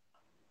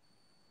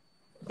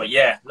 But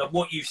yeah, look,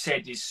 what you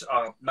said is,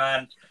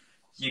 man,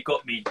 you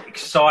got me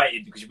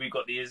excited because we've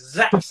got the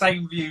exact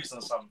same views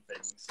on some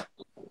things.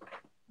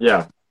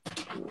 Yeah.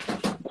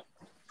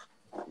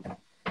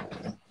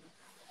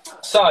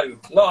 So,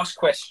 last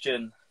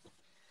question.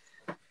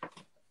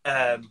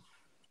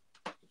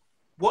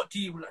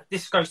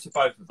 This goes to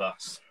both of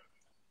us.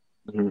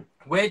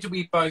 Where do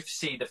we both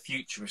see the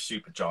future of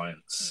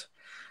Supergiants?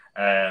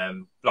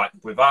 Like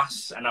with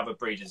us and other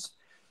breeders.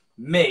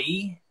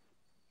 Me,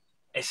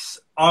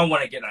 I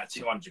want to get that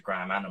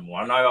 200-gram animal.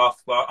 I know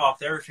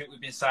after everything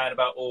we've been saying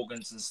about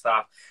organs and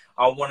stuff,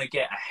 I want to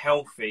get a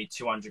healthy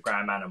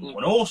 200-gram animal.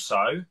 And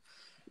also,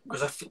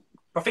 because I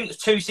think it was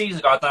 2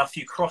 seasons ago, I've done a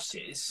few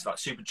crosses, like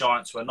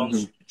Supergiant to a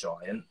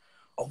non-Supergiant.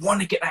 I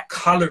want to get that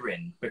colour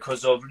in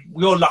because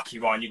you're lucky,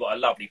 Ryan, you've got a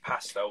lovely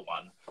pastel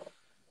one.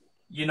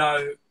 You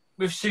know,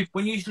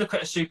 when you look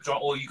at a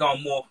Supergiant or you go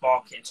on Morph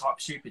Market and type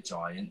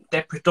Supergiant,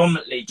 they're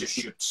predominantly just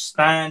your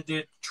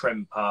standard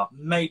Tremper,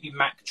 maybe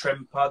Mac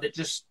Tremper.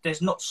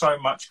 There's not so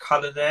much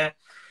colour there.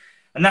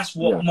 And that's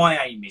what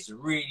my aim is,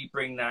 really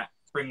bring that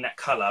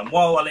colour. And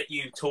while I let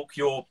you talk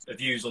your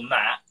views on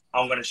that,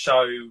 I'm going to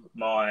show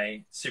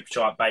my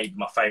Supergiant Baby,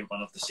 my favourite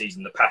one of the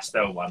season, the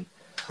pastel one.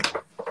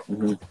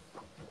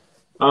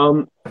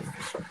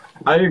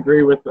 I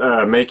agree with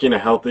making a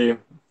healthy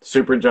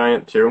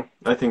Supergiant too.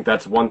 I think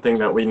that's one thing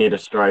that we need to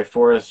strive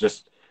for, is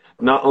just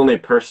not only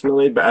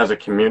personally, but as a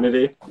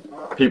community.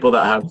 People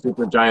that have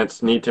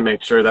Supergiants need to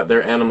make sure that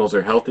their animals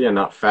are healthy and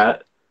not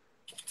fat.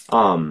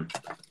 And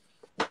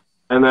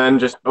then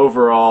just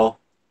overall,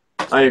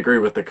 I agree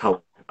with the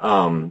color.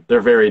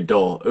 They're very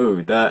dull.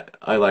 Ooh,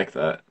 I like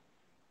that.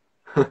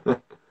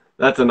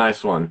 That's a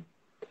nice one.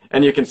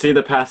 And you can see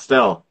the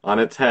pastel on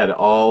its head,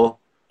 all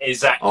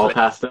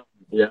pastel.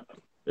 Yep.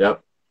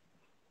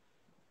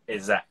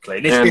 Exactly.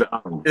 And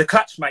the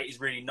clutch mate is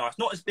really nice.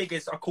 Not as big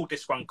as, I called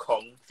this one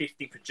Kong.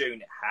 15th of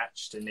June it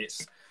hatched, and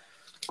it's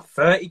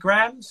 30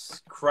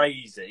 grams.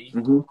 Crazy.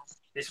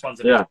 This one's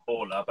a bit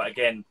smaller, but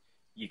again,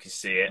 you can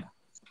see it.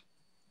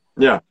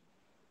 Yeah.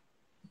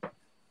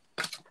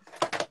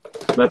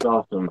 That's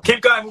awesome.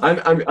 Keep going.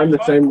 I'm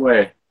the same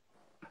way.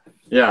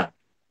 Yeah.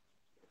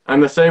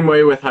 I'm the same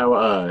way with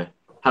how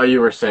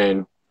you were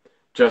saying,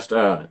 just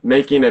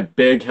making a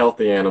big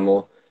healthy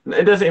animal.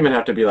 It doesn't even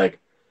have to be like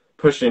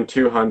pushing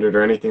 200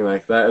 or anything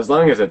like that. As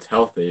long as it's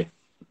healthy,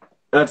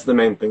 that's the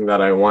main thing that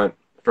I want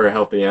for a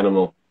healthy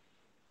animal.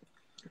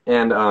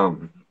 And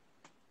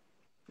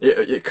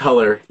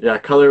color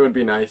would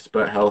be nice,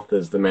 but health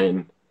is the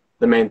main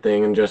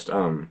thing, and just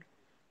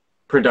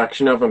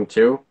production of them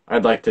too.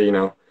 I'd like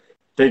to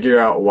figure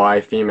out why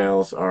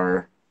females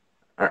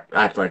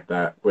act like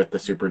that with the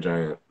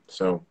Supergiant.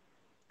 So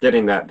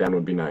getting that down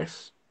would be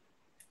nice.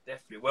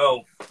 Definitely.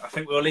 Well, I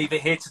think we'll leave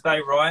it here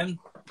today, Ryan.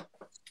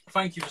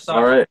 Thank you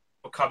for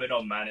coming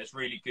on, man. It's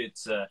really good.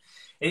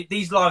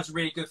 These lives are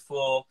really good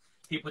for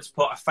people to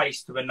put a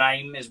face to a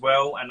name as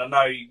well. And I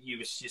know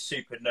you're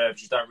super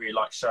nervous. You don't really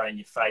like showing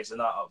your face. And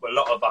a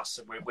lot of us,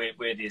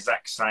 we're the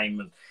exact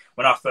same. And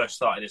when I first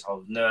started this, I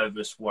was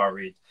nervous,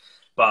 worried.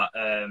 But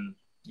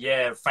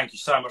thank you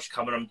so much for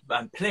coming on.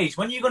 And please,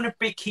 when are you going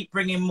to keep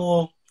bringing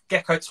more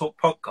Gecko Talk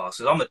podcasts?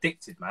 Because I'm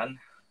addicted, man.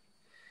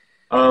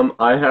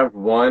 I have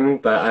one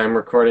that I'm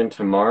recording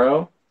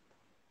tomorrow.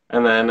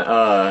 And then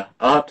we'll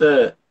have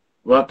to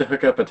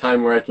hook up a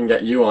time where I can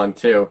get you on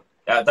too.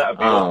 Yeah, that would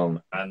be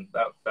awesome, man.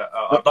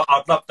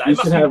 I'd love that. You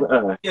should have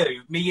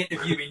me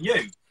interviewing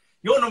you.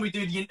 You're normally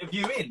do the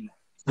interviewing.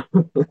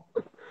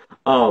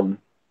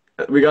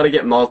 We got to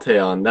get Malte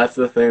on. That's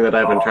the thing that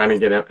I've been trying to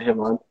get him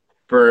on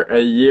for a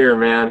year,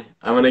 man.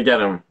 I'm gonna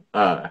get him.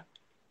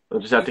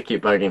 We'll just have to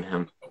keep bugging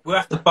him. We'll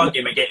have to bug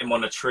him and get him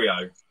on a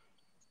trio.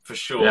 For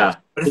sure. Yeah.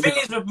 But the thing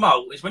is with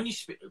Molt is when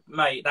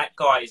mate, that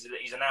guy he's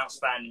an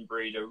outstanding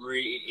breeder.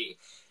 Really,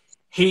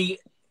 he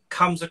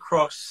comes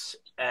across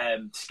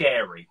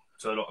scary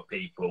to a lot of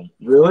people.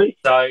 Really?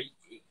 So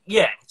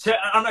yeah. So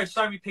I know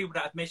so many people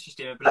that have messaged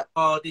him and be like,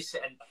 "Oh, this,"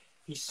 and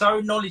he's so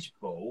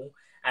knowledgeable.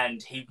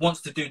 and he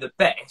wants to do the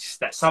best,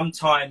 that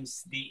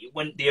sometimes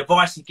when the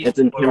advice he gives It's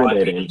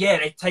intimidating.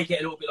 they take it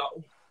a little bit like,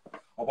 oh,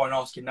 I won't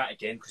ask him that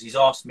again because he's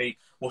asked me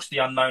what's the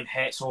unknown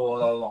hex,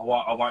 or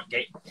I won't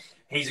get.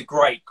 He's a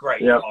great guy,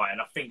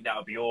 and I think that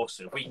would be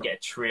awesome if we can get a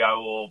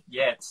trio, or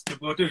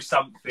we'll do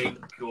something,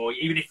 or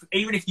even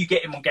if you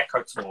get him on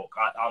Gecko Talk,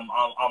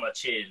 I'm a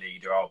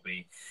cheerleader.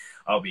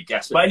 I'll be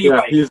gassed. But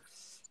anyway, do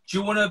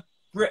you want to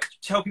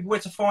tell people where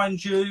to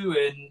find you?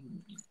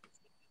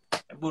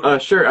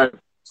 And sure.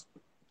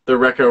 The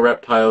Recco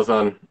Reptiles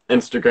on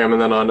Instagram,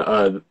 and then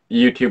on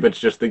YouTube, it's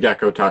just the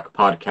Gecko Talk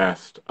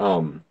podcast.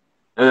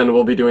 And then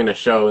we'll be doing a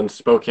show in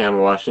Spokane,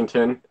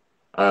 Washington,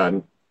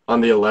 on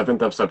the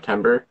 11th of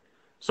September.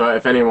 So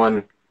if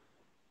anyone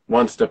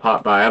wants to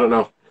pop by, I don't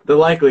know the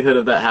likelihood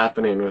of that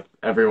happening with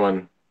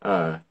everyone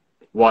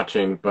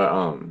watching, but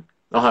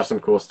I'll have some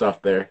cool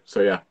stuff there.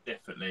 So yeah.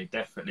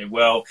 Definitely.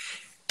 Well,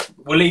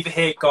 we'll leave it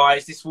here,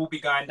 guys. This will be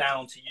going down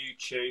onto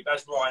YouTube.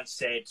 As Ryan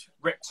said,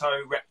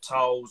 Recto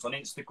Reptiles on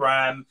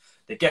Instagram,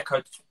 the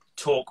Gecko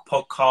Talk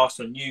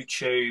podcast on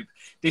YouTube.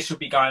 This will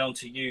be going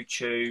onto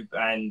YouTube,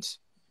 and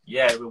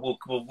yeah,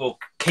 we'll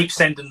keep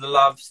sending the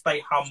love.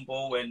 Stay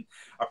humble, and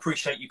I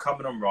appreciate you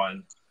coming on,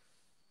 Ryan.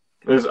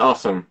 It was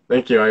awesome.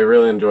 Thank you. I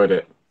really enjoyed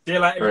it. See you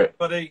later,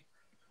 everybody.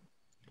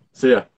 See ya.